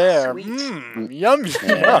Swiss air. Sweet. Yum Yeah.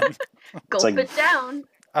 yum. Gulp like- it down.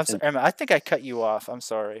 I'm sorry, Emma. I think I cut you off. I'm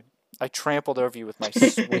sorry. I trampled over you with my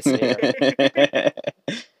Swiss air.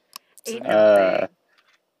 Ain't an no Uh, thing.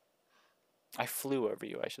 I flew over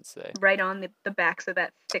you, I should say. Right on the backs of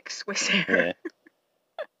that thick Swiss air.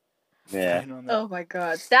 yeah. Yeah. Right on that. Oh my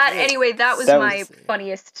god. That anyway, that was That my was-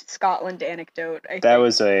 funniest Scotland anecdote. I That think.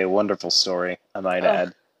 was a wonderful story, I might Ugh. add.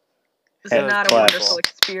 It was That was not a claps. wonderful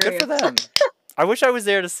experience. Good for them. I wish I was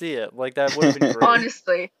there to see it. Like, that would have been great.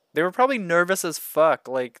 Honestly, They were probably nervous as fuck.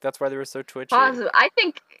 Like, that's why they were so twitchy. possible.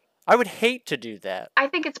 I would hate to do that. I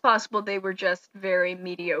think it's possible they were just very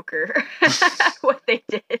mediocre at what they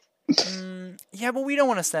did. Yeah, but we don't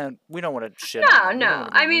want to shit No, on them. We don't no,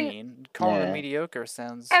 wanna be I mean- mean. Calling Yeah. them mediocre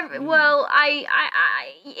sounds mean. Well,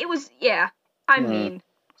 it was, yeah. I Hmm. mean,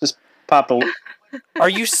 Pop a. Are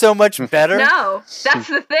you so much better? no, that's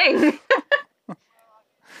the thing.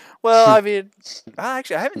 Well, I mean,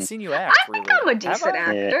 actually, I haven't seen you act. I think really. I'm a Have decent I?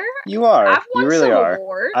 actor. You are. I've won You really some are.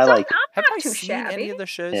 awards. I like. I'm Have not I too seen shabby. any of the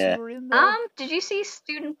shows Yeah. you were in? Though? Did you see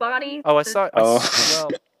Student Body? Oh, I saw. Oh.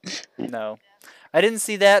 Well, no, I didn't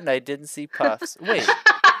see that, and I didn't see Puffs. Wait.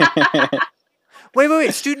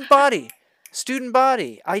 Wait. Student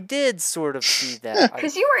Body. I did sort of see that.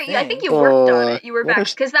 Because you were, I think you worked on it. You were what back a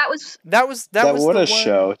sh- because that was That was what the a one...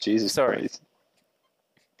 show! Jesus Sorry. Christ.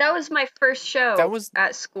 that was my first show That was-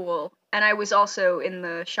 at school, and I was also in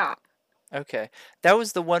the shop. Okay, that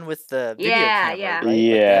was the one with the video Yeah, camera, yeah. right? Like, they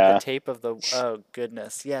had Yeah. the tape of the. Oh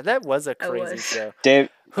goodness, yeah, that was a That crazy was. show. Dave,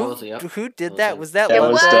 Who was- yep. who That did was that? him. Was that? that It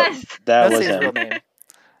Love? was was. that Don't was say his real him. name.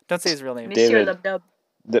 Don't say his real name. Monsieur David. Lub Dub.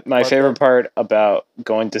 My Love favorite that. part about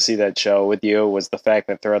going to see that show with you was the fact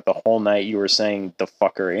that throughout the whole night you were saying the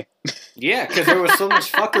fuckery. Yeah, because there was so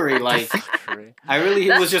much fuckery. Like, Fuckery. I really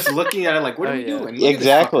was just looking at it like, what Oh, are we yeah. doing? Look at this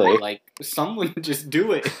Exactly. fuckery. Like, someone just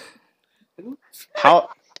do it. How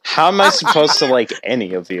am I supposed to like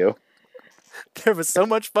any of you? There was so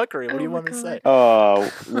much fuckery. What do Oh you my want me to say? Oh,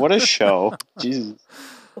 what a show! Jesus.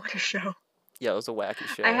 What a show. Yeah, it was a wacky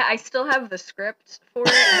show. I still have the script for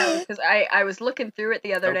it because I was looking through it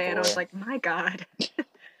the other Oh, day and I was boy. like, my god,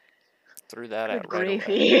 Threw that good out right away.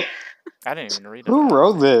 gravy. I didn't even read it. Who I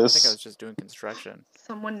wrote think I this? was just doing construction.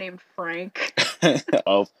 Someone named Frank.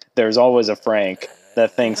 Oh, there's always a Frank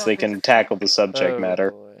that thinks they can tackle the subject Oh,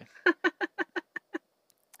 matter. boy.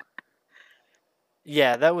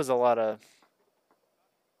 Yeah, that was a lot of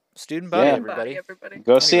student body, Yeah. everybody. Everybody.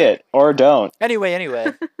 Go see Anyway. it or don't.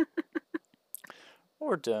 Anyway.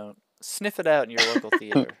 Or don't. Sniff it out in your local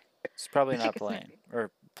theater. It's probably not Take a sniff. playing.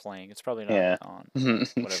 Or playing. It's probably not Yeah. on. I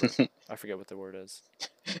Whatever. I forget what the word is.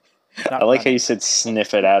 like how you said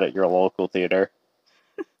sniff it out at your local theater.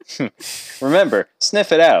 Remember,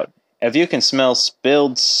 sniff it out. If you can smell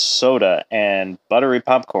spilled soda and buttery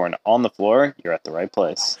popcorn on the floor, you're at the right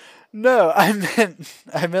place. No, I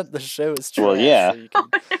meant the show is trash. Well, yeah. So you can...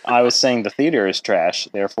 I was saying the theater is trash,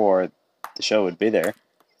 therefore the show would be there.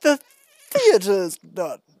 The theater's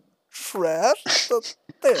not trash. The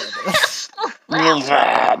theater.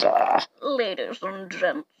 Nevada. Ladies and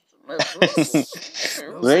gentlemen.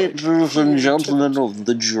 Ladies and gentlemen of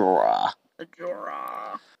the Jura. The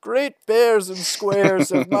Jura. Great bears and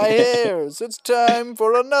squares of my hairs, it's time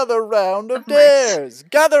for another round of dares.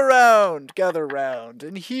 Gather round,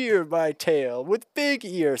 and hear my tale with big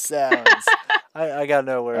ear sounds. I gotta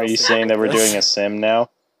know where Are else you to saying go that we're with this. doing a sim now?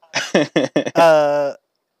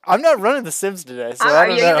 I'm not running The Sims today, so I Are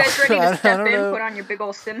don't you know. guys ready I to step don't in, know. put on your big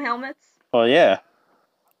old sim helmets? Well, yeah.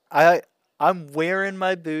 I'm wearing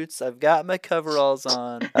my boots. I've got my coveralls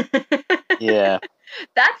on. Yeah.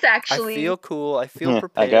 That's I actually, feel cool. I feel I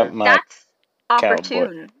prepared. got my that's cowboy.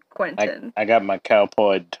 opportune, Quentin. I got my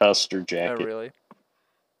cowboy tuster Oh, jacket. really?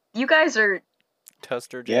 You guys are,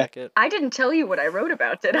 Tuster Yeah. jacket. I didn't tell you what I wrote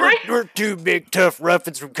about, did I? We're two big tough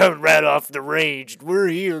ruffians from coming right off the range. We're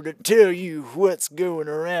here to tell you what's going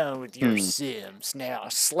around with your Sims. Now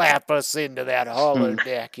slap us into that hollow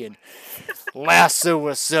deck and lasso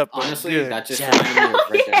us up. a Honestly, good that just time. reminded me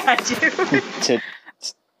of Red Dead. Yeah, dude.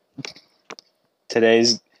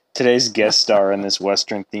 Today's guest star in this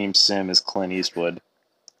Western themed sim is Clint Eastwood.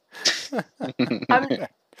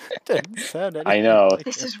 Didn't sound I anything know. like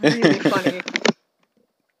This it. is really funny.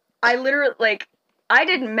 I literally, like, I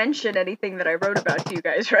didn't mention anything that I wrote about to you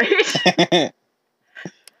guys, right?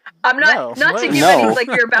 I'm not No, not to what? give No. any, like,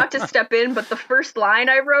 you're about to step in, but the first line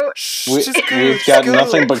I wrote. We've got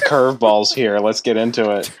nothing but curveballs here. Let's get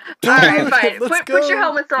into it. Alright, fine. Let's Put your go.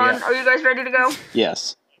 helmets on. Yeah. Are you guys ready to go?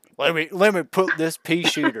 Yes. Let me put this pea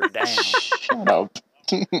shooter down. Shut up.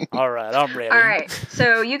 All right, I'm ready. Alright,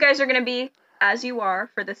 so you guys are gonna be as you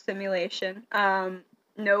are for this simulation.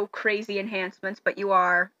 No crazy enhancements, but you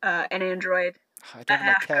are an android. I don't have my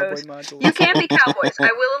half cowboy ghost. module. You can be cowboys.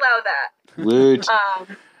 I will allow that. Woot.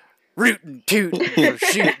 Rootin' tootin' for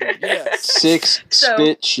shooting. Yes. 6 So-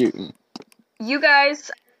 spit shooting. You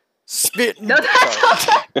guys spitting. No,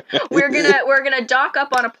 Sorry. we're gonna dock up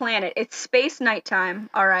on a planet. It's space nighttime.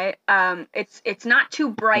 All right. It's not too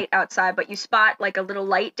bright outside, but you spot like a little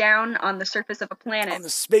light down on the surface of a planet, On the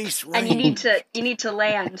space range. and you need to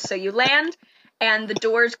land. So you land, and the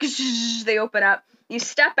doors they open up. You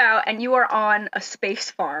step out, and you are on a space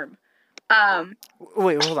farm.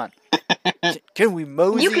 Wait, hold on. Can we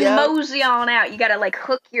mosey You can out? mosey on out. You gotta like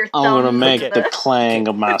hook your thumb. I'm gonna make Okay. the clang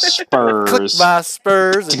of my Click spurs. my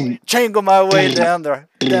spurs and changle my way down the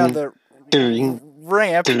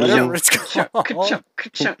ramp, whatever it's called. Ka-chunk,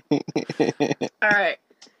 ka-chunk. All right.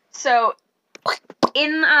 So,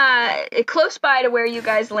 in close by to where you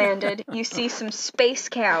guys landed, you see some space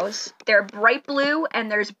cows. They're bright blue and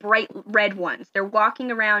there's bright red ones. They're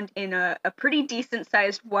walking around in a pretty decent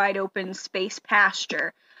sized, wide open space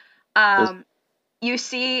pasture. You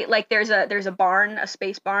see, like there's a barn, a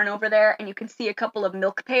space barn over there, and you can see a couple of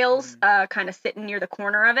milk pails, kind of sitting near the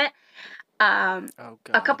corner of it. Oh,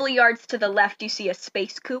 God. A couple of yards to the left, you see a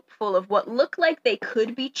space coop full of what look like they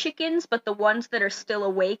could be chickens, but the ones that are still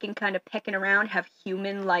awake and kind of pecking around have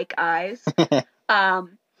human-like eyes.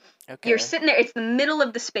 Okay. You're sitting there. It's the middle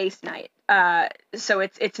of the space night, so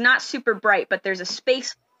it's not super bright, but there's a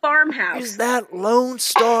space farmhouse. Is that Lone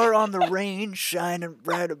Star on the range shining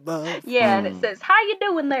right above? Yeah, and it says, "How you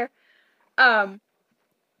doing there?"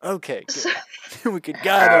 Okay, So- good. We could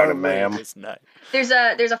guide Howdy, our way ma'am. this night. There's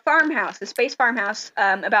a farmhouse, a space farmhouse,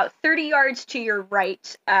 about 30 yards to your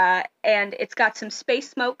right, and it's got some space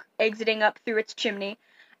smoke exiting up through its chimney,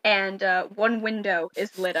 and one window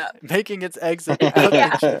is lit up. Making its exit out Yeah.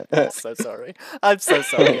 the chimney. I'm so sorry. I'm so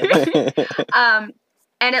sorry.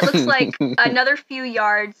 And it looks like another few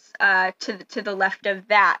yards to the left of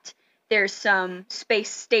that, there's some space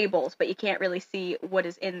stables, but you can't really see what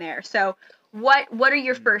is in there. So, what are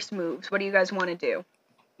your first moves? What do you guys want to do?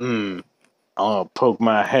 I'm gonna poke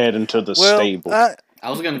my head into the Well, stable. I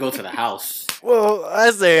was gonna go to the house. well,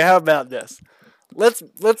 I say, how about this? Let's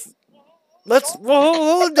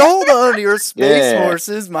hold on to your space Yeah.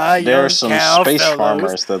 horses, my young There's some cow space fellows.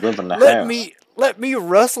 farmers that live in the Let house. me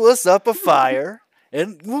rustle us up a fire,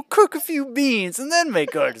 and we'll cook a few beans, and then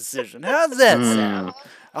make our decision. How's that sound?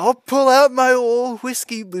 I'll pull out my old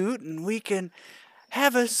whiskey boot, and we can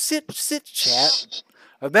have a sit chat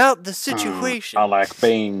about the situation. I like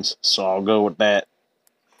beans, so I'll go with that.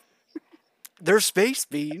 They're space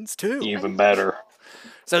beans too, Even better.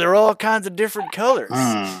 so they're all kinds of different colors.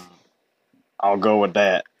 I'll go with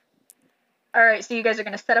that. All right, so you guys are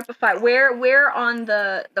going to set up a fire. Where on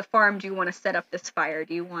the farm do you want to set up this fire?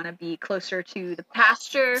 Do you want to be closer to the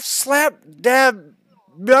pasture? Slap dab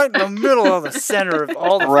right in the middle of the center of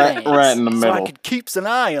all the Right- things, right in the so I middle. could keeps an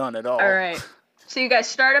eye on it all. All right. So you guys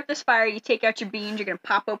start up this fire. You take out your beans. You're going to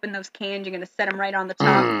pop open those cans. You're going to set them right on the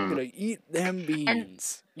top. I'm gonna eat them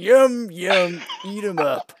beans. Yum yum, eat 'em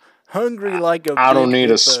up. Hungry like a I don't big need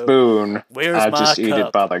hippo. a spoon. Where's I my just eat it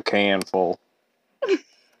cup? by the canful.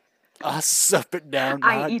 I sup it down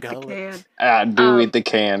my I eat the gullet. can. I do eat the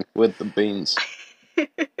can with the beans.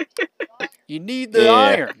 You need the Yeah.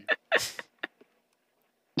 iron.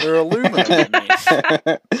 They're aluminum.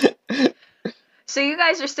 I mean. So you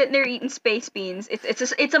guys are sitting there eating space beans.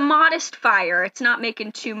 It's a modest fire. It's not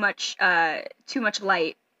making too much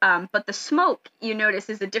light. But the smoke, you notice,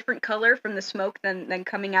 is a different color from the smoke than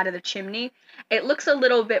coming out of the chimney. It looks a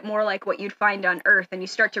little bit more like what you'd find on Earth, and you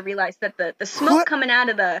start to realize that the smoke What? coming out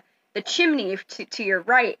of the chimney to your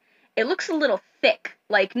right, it looks a little thick.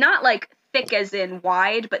 Like, not like thick as in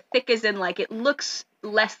wide, but thick as in like it looks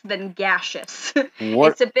less than gaseous.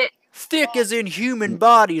 What? It's a bit... Thick as in human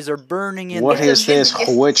bodies are burning in What there. It's is a this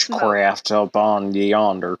viscous witchcraft up on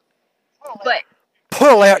yonder? But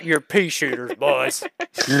Pull out your pea shooters, boys.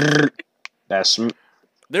 That's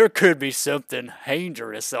There could be something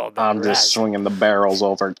dangerous on the I'm just horizon. swinging the barrels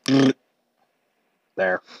over.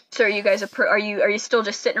 There. so are you guys are you still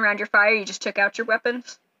just sitting around your fire? You just took out your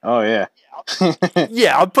weapons? Oh yeah.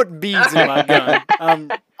 Yeah, I'm putting beans in my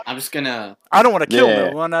gun. I'm just gonna. I don't want to kill Yeah.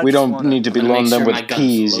 no one. I We just don't wanna... need to be I'm gonna make loading them sure my with gun's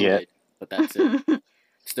peas loaded, yet. But that's it.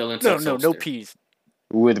 Still in No peas.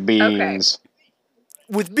 With beans.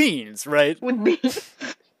 With beans, right? With me.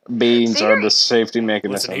 Beans So are you're- the safety Listen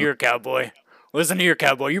mechanism. here, cowboy. Listen here,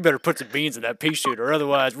 cowboy. You better put some beans in that pea shooter,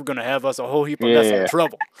 otherwise we're gonna have us a whole heap of mess Yeah. of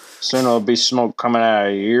trouble. Soon there'll be smoke coming out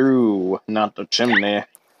of you, not the chimney.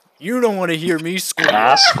 You don't want to hear me squeal.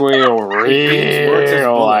 I squeal Beans works as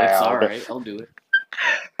real bullets. loud. All right, I'll do it.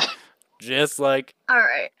 Just like, All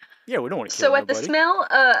right. yeah, we don't want to kill So at the nobody. smell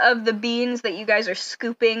of the beans that you guys are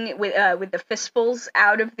scooping with the fistfuls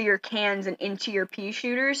out of your cans and into your pea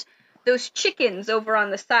shooters, those chickens over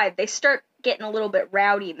on the side, they start getting a little bit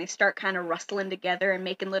rowdy and they start kind of rustling together and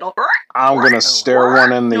making little. I'm gonna stare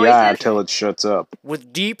one in the noises. eye till it shuts up.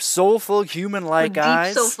 With deep, soulful, human-like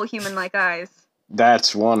eyes. Deep, soulful, human-like eyes.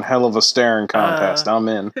 That's one hell of a staring contest. I'm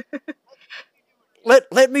in.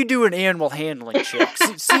 Let me do an animal handling check.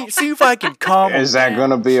 See if I can calm him Is that down.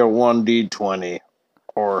 gonna be a 1d20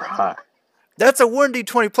 or high? That's a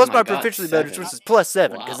 1d20 plus Oh my my God, proficiency 7. bonus, which is plus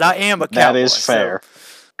 7, because Wow. I am a cowboy. That is fair.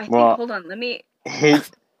 I think. Well, Hold on. Let me. He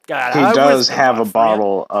God, he I does wisdom, have my a friend.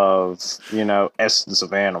 bottle of, essence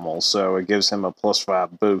of animal, so it gives him a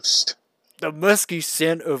 +5 boost. The musky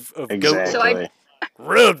scent of goat Exactly.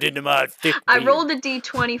 rubbed into my thick I beard. rolled a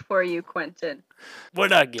d20 for you, Quentin.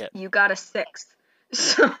 What'd I get? You got a 6.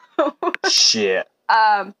 So. Shit.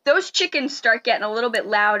 Those chickens start getting a little bit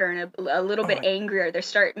louder and a little bit angrier. They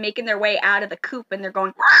start making their way out of the coop and they're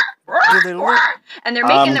going, Do they look, and they're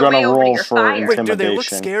making I'm their way gonna over to roll your for fire. wait, do they look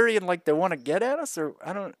Intimidation. scary and like they want to get at us, or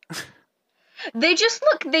I don't? They just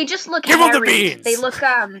look Give 'em the hairy. beans. They look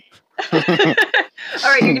All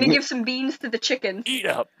right, you're gonna give some beans to the chickens. Eat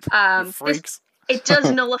up, you This, freaks. it does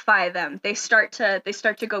nullify them. They start to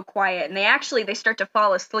go quiet, and they start to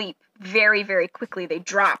fall asleep very, very quickly. They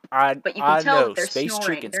drop. But you can I tell know that they're space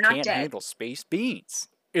snoring. chickens They're not can't dead. handle space beans.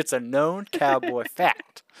 It's a known cowboy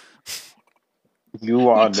fact. You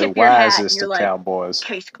are the tip your hat and wisest you're of like, cowboys.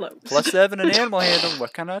 Case closed. Plus 7 in animal handling.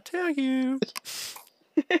 What can I tell you?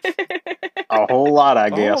 A whole lot, I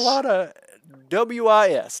A guess. whole lot of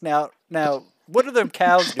WIS. Now, what are them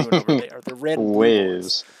cows doing over there? The red and blue boys.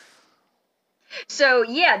 Whiz. So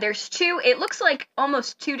yeah, there's two. It looks like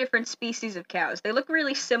almost two different species of cows. They look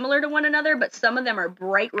really similar to one another, but some of them are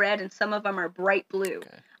bright red and some of them are bright blue.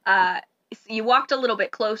 Okay. You walked a little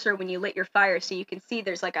bit closer when you lit your fire, so you can see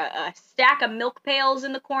there's like a stack of milk pails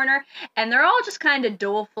in the corner, and they're all just kind of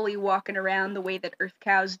dolefully walking around the way that Earth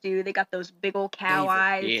cows do. They got those big old cow David,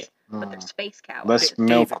 eyes, yeah. but they're space cow Let's eyes.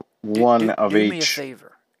 milk one of do me a each.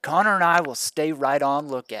 favor. Connor and I will stay right on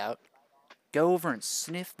lookout. Go over and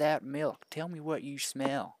sniff that milk. Tell me what you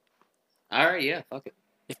smell. Alright, yeah, fuck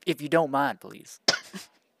it. If you don't mind, please.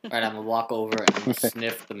 Alright, I'm gonna walk over and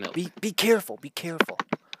sniff the milk. Be careful. Be careful.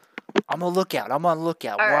 I'm on lookout. All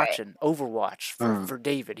right. Watching Overwatch for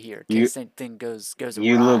David here. In case anything goes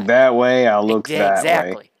You awry. look that way, I'll look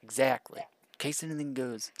that way. Exactly. In case anything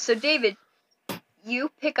goes. So David, you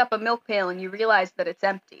pick up a milk pail and you realize that it's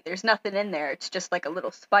empty. There's nothing in there. It's just like a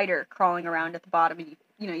little spider crawling around at the bottom. And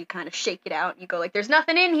you kind of shake it out. And you go like, "There's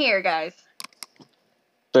nothing in here, guys."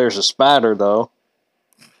 There's a spider, though.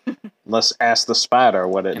 Let's ask the spider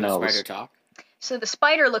what it Can the knows. spider talk? So the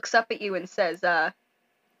spider looks up at you and says,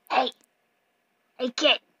 "Hey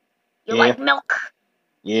kid, you Yeah. like milk?"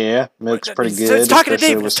 Yeah, milk's pretty It's good, talking to especially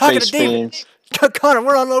David, with it's talking to space David. beans. Connor,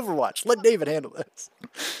 we're on Overwatch. Let David handle this.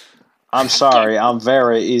 I'm sorry, I'm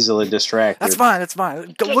very easily distracted. That's fine.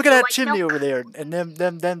 Go, Kid, look at you that like chimney milk? over there, and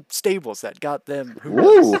them stables that got them.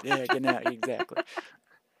 Woo. Yeah, genau, exactly.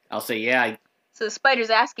 I'll say, yeah, So the spider's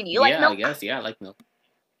asking you, "You like I milk? guess, yeah, I like milk.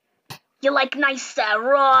 You like nice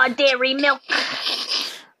raw dairy milk?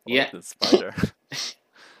 Yeah. The spider.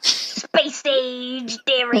 Space age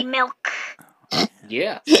dairy milk?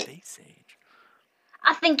 Yeah. Space age.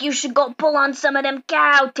 I think you should go pull on some of them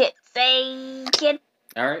cow tits, eh, kid?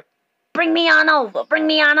 Alright. Bring me on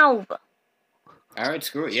over. Alright,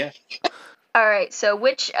 screw it, yeah. All right. So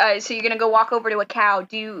so you're gonna go walk over to a cow.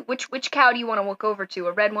 Which cow do you want to walk over to?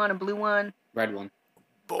 A red one, a blue one? Red one.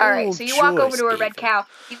 All right. Bold So you walk over choice, to a red David. cow.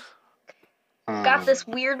 You got this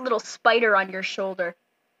weird little spider on your shoulder.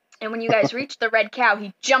 And when you guys reach the red cow,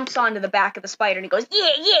 he jumps onto the back of the spider and he goes,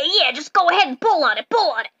 yeah, just go ahead and pull on it.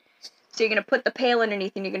 So you're going to put the pail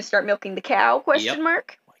underneath and you're going to start milking the cow, question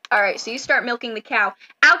mark? All right, so you start milking the cow.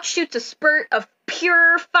 Out shoots a spurt of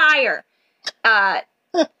pure fire that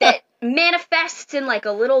manifests in like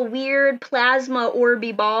a little weird plasma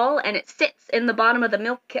orby ball, and it sits in the bottom of the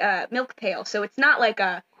milk pail. So it's not like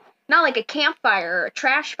a campfire or a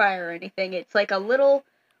trash fire or anything. It's like a little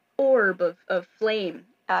orb of flame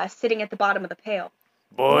sitting at the bottom of the pail.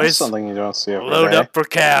 That's Boys, something you don't see every load day. up for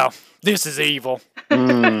cow. This is evil.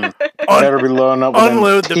 Better be loading up with them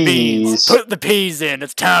Unload the peas. beans. Put the peas in.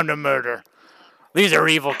 It's time to murder. These are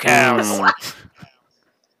evil cows.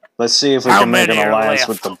 Let's see if we How can make an many are alliance left?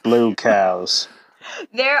 with the blue cows.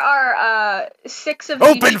 There are 6 of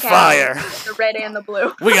Open each cow, fire. the red and the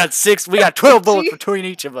blue. We got 12 bullets between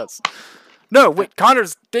each of us. No, wait,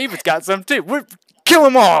 David's got some too. Kill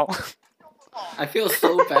them all. I feel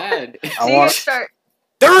so bad. So you start.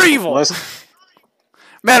 They're evil.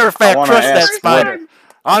 Matter of fact, wanna trust that ask spider.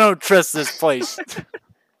 I don't trust this place.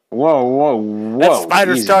 Whoa. That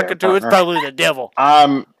spider's Easy talking there, to us, partner. probably the devil.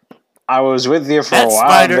 I was with you for That a while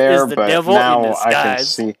spider there, is the but devil in now I can disguise.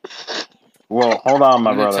 see. Well, hold on,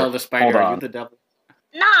 my I'm gonna brother. tell the spider, Hold are on. you the devil?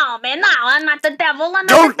 No, man, no, I'm not the devil. I'm not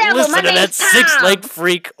Don't the devil. listen My to that name's Tom. six-legged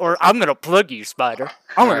freak, or I'm gonna plug you, Spider.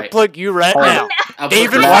 I'm gonna Alright. plug you right Hold on. now. I'll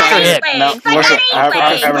David, put the watch your spider- head. Now, Legs. I got listen. eight I'll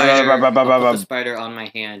put the legs. spider on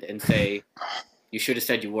my hand and say, you should have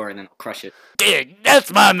said you were, and then I'll crush it. Dig,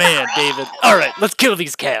 that's my man, David. All right, let's kill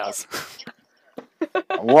these cows.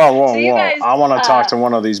 Whoa. So you guys, I want to talk to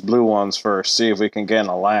one of these blue ones first. See if we can get an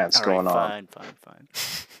alliance All right, going on. fine.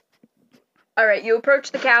 All right, you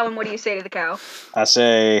approach the cow, and what do you say to the cow? I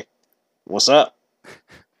say, "What's up?"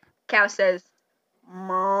 Cow says, The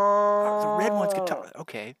red ones can "Moo." talk.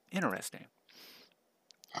 Okay, interesting.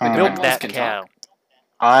 Hmm. Milk ones that can cow. talk.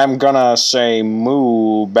 I'm gonna say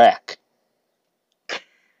moo back.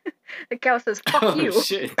 The cow says, "Fuck Oh, you."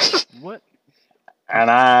 shit. What? And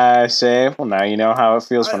I say, well, now you know how it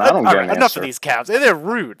feels when I don't All get right, an enough answer. of these cows. They're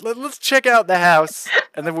rude. Let's check out the house,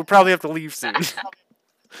 and then we'll probably have to leave soon.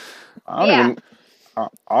 I don't Yeah. even.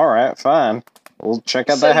 All right, fine. We'll check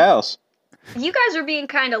out So- the house. You guys are being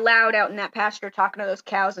kind of loud out in that pasture, talking to those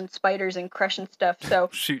cows and spiders and crushing stuff. So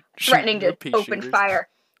Shoot, threatening the to pea open shooters. fire.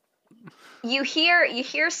 You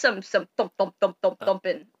hear some thump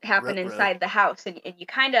thumping happen Ruh-roh. inside the house, and you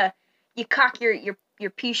kind of cock your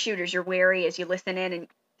pea shooters. You're wary as you listen in, and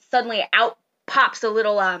suddenly out pops a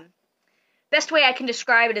little Best way I can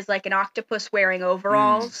describe it is like an octopus wearing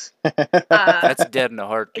overalls. That's dead in a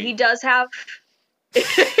heartbeat. He does have.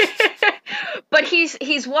 But he's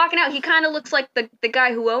walking out. He kind of looks like the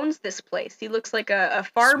guy who owns this place. He looks like a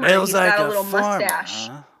farmer. Smells He's like got a little farmer, mustache.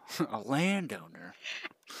 huh? A landowner.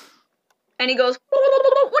 And he goes,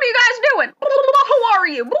 "What are you guys doing? Who are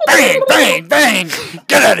you?" Bang!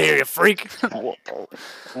 Get out of here, you freak!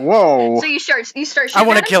 Whoa. So you start shooting I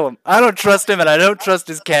want at to him? kill him. I don't trust him, and I don't trust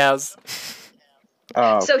his cows.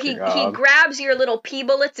 Oh, So he God. grabs your little pea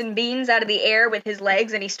bullets and beans out of the air with his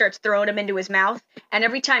legs, and he starts throwing them into his mouth. And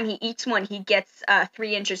every time he eats one, he gets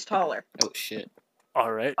 3 inches taller. Oh, shit. All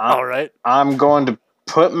right. I'm going to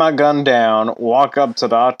put my gun down, walk up to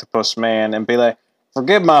the octopus man, and be like,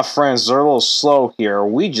 "Forgive my friends, they're a little slow here.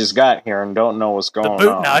 We just got here and don't know what's The going boot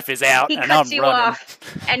on." knife is out, He and cuts I'm you running. off,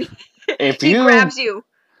 and If he you grabs you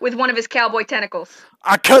with one of his cowboy tentacles.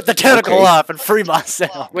 I cut the tentacle Okay. off and free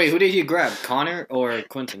myself. Wait, who did he grab? Connor or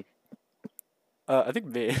Quentin? I think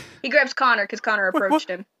me. He grabs Connor because Connor approached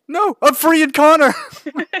him. No, I'm freeing Connor.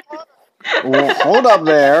 well, hold up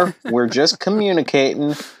there, we're just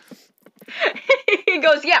communicating. He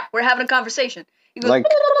goes, "Yeah, we're having a conversation." He goes, Like,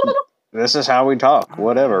 this is how we talk.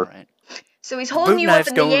 Whatever. All right. so he's holding boot you up knife's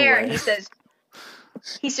in the going air, away. and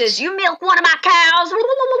he says, "You milk one of my cows."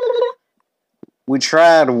 We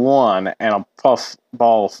tried one, and a puff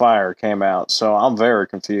ball of fire came out, so I'm very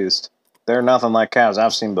confused. They're nothing like cows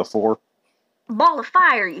I've seen before. Ball of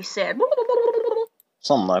fire, you said.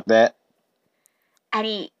 Something like that. And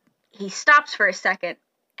he stops for a second,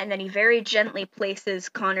 and then he very gently places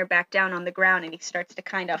Connor back down on the ground, and he starts to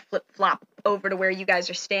kind of flip-flop over to where you guys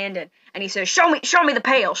are standing. And he says, show me the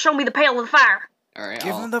pail. Show me the pail of the fire." Alright,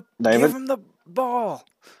 Give him the David? ball.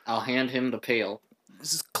 I'll hand him the pail.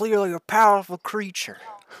 This is clearly a powerful creature.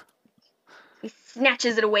 He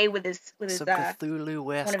snatches it away with his Some one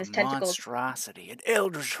Cthulhu-esque of his tentacles. monstrosity, an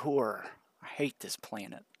eldritch horror. I hate this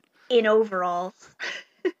planet. In overalls.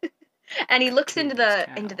 And he looks Kill into these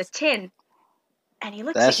the cows. tin, and he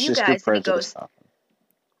looks That's at you just guys, good and he prejudice. goes,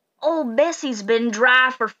 "Old Bessie's been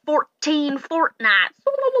dry for 14 fortnights.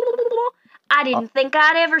 I didn't think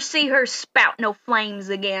I'd ever see her spout no flames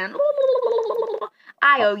again.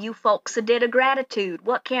 I owe you folks a debt of gratitude.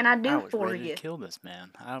 What can I I do was for ready you?" to kill this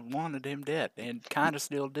man. I wanted him dead, and kind of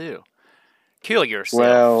still do. Kill yourself,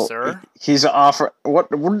 Well, sir. he's offering.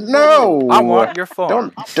 What? No! I want your farm.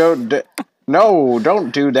 Don't do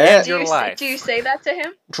And that. your life. Do you say that to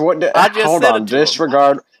him? I just Hold said on. it to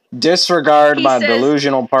him. Disregard He my says-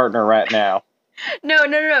 delusional partner right now.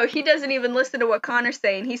 No. He doesn't even listen to what Connor's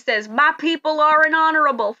saying. He says, "My people are an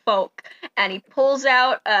honorable folk." And he pulls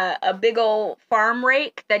out a big old farm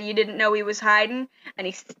rake that you didn't know he was hiding, and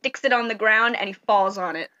he sticks it on the ground, and he falls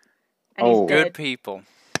on it. And Oh. he's Good dead. people.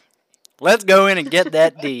 Let's go in and get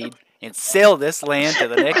that deed and sell this land to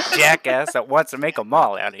the next jackass that wants to make a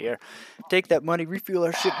mall out of here. Take that money, refuel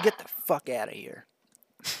our ship, get the fuck out of here.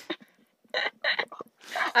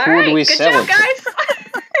 All Who right, do we good sell job, it guys.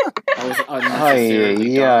 That was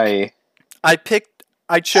unnecessarily dark.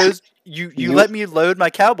 I chose, you let me load my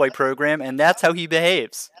cowboy program, and that's how he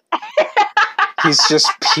behaves. He's just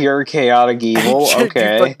pure chaotic evil.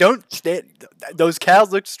 Okay. Those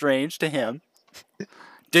cows looked strange to him.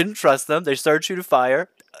 Didn't trust them. They started shooting fire.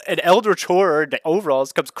 an eldritch horror in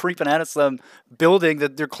overalls comes creeping out of some building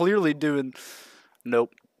that they're clearly doing.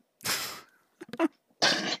 Nope.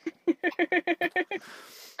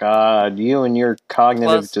 God, you and your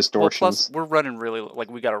cognitive distortions. Plus, we're running really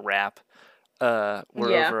we got a wrap. We're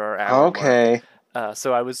Yeah. over our hour Okay. mark.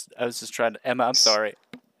 So I was just trying to Emma. I'm sorry.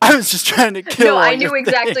 I was just trying to kill. No, all I your knew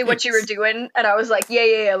exactly what things. you were doing, and I was like,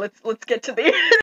 yeah. Let's get to the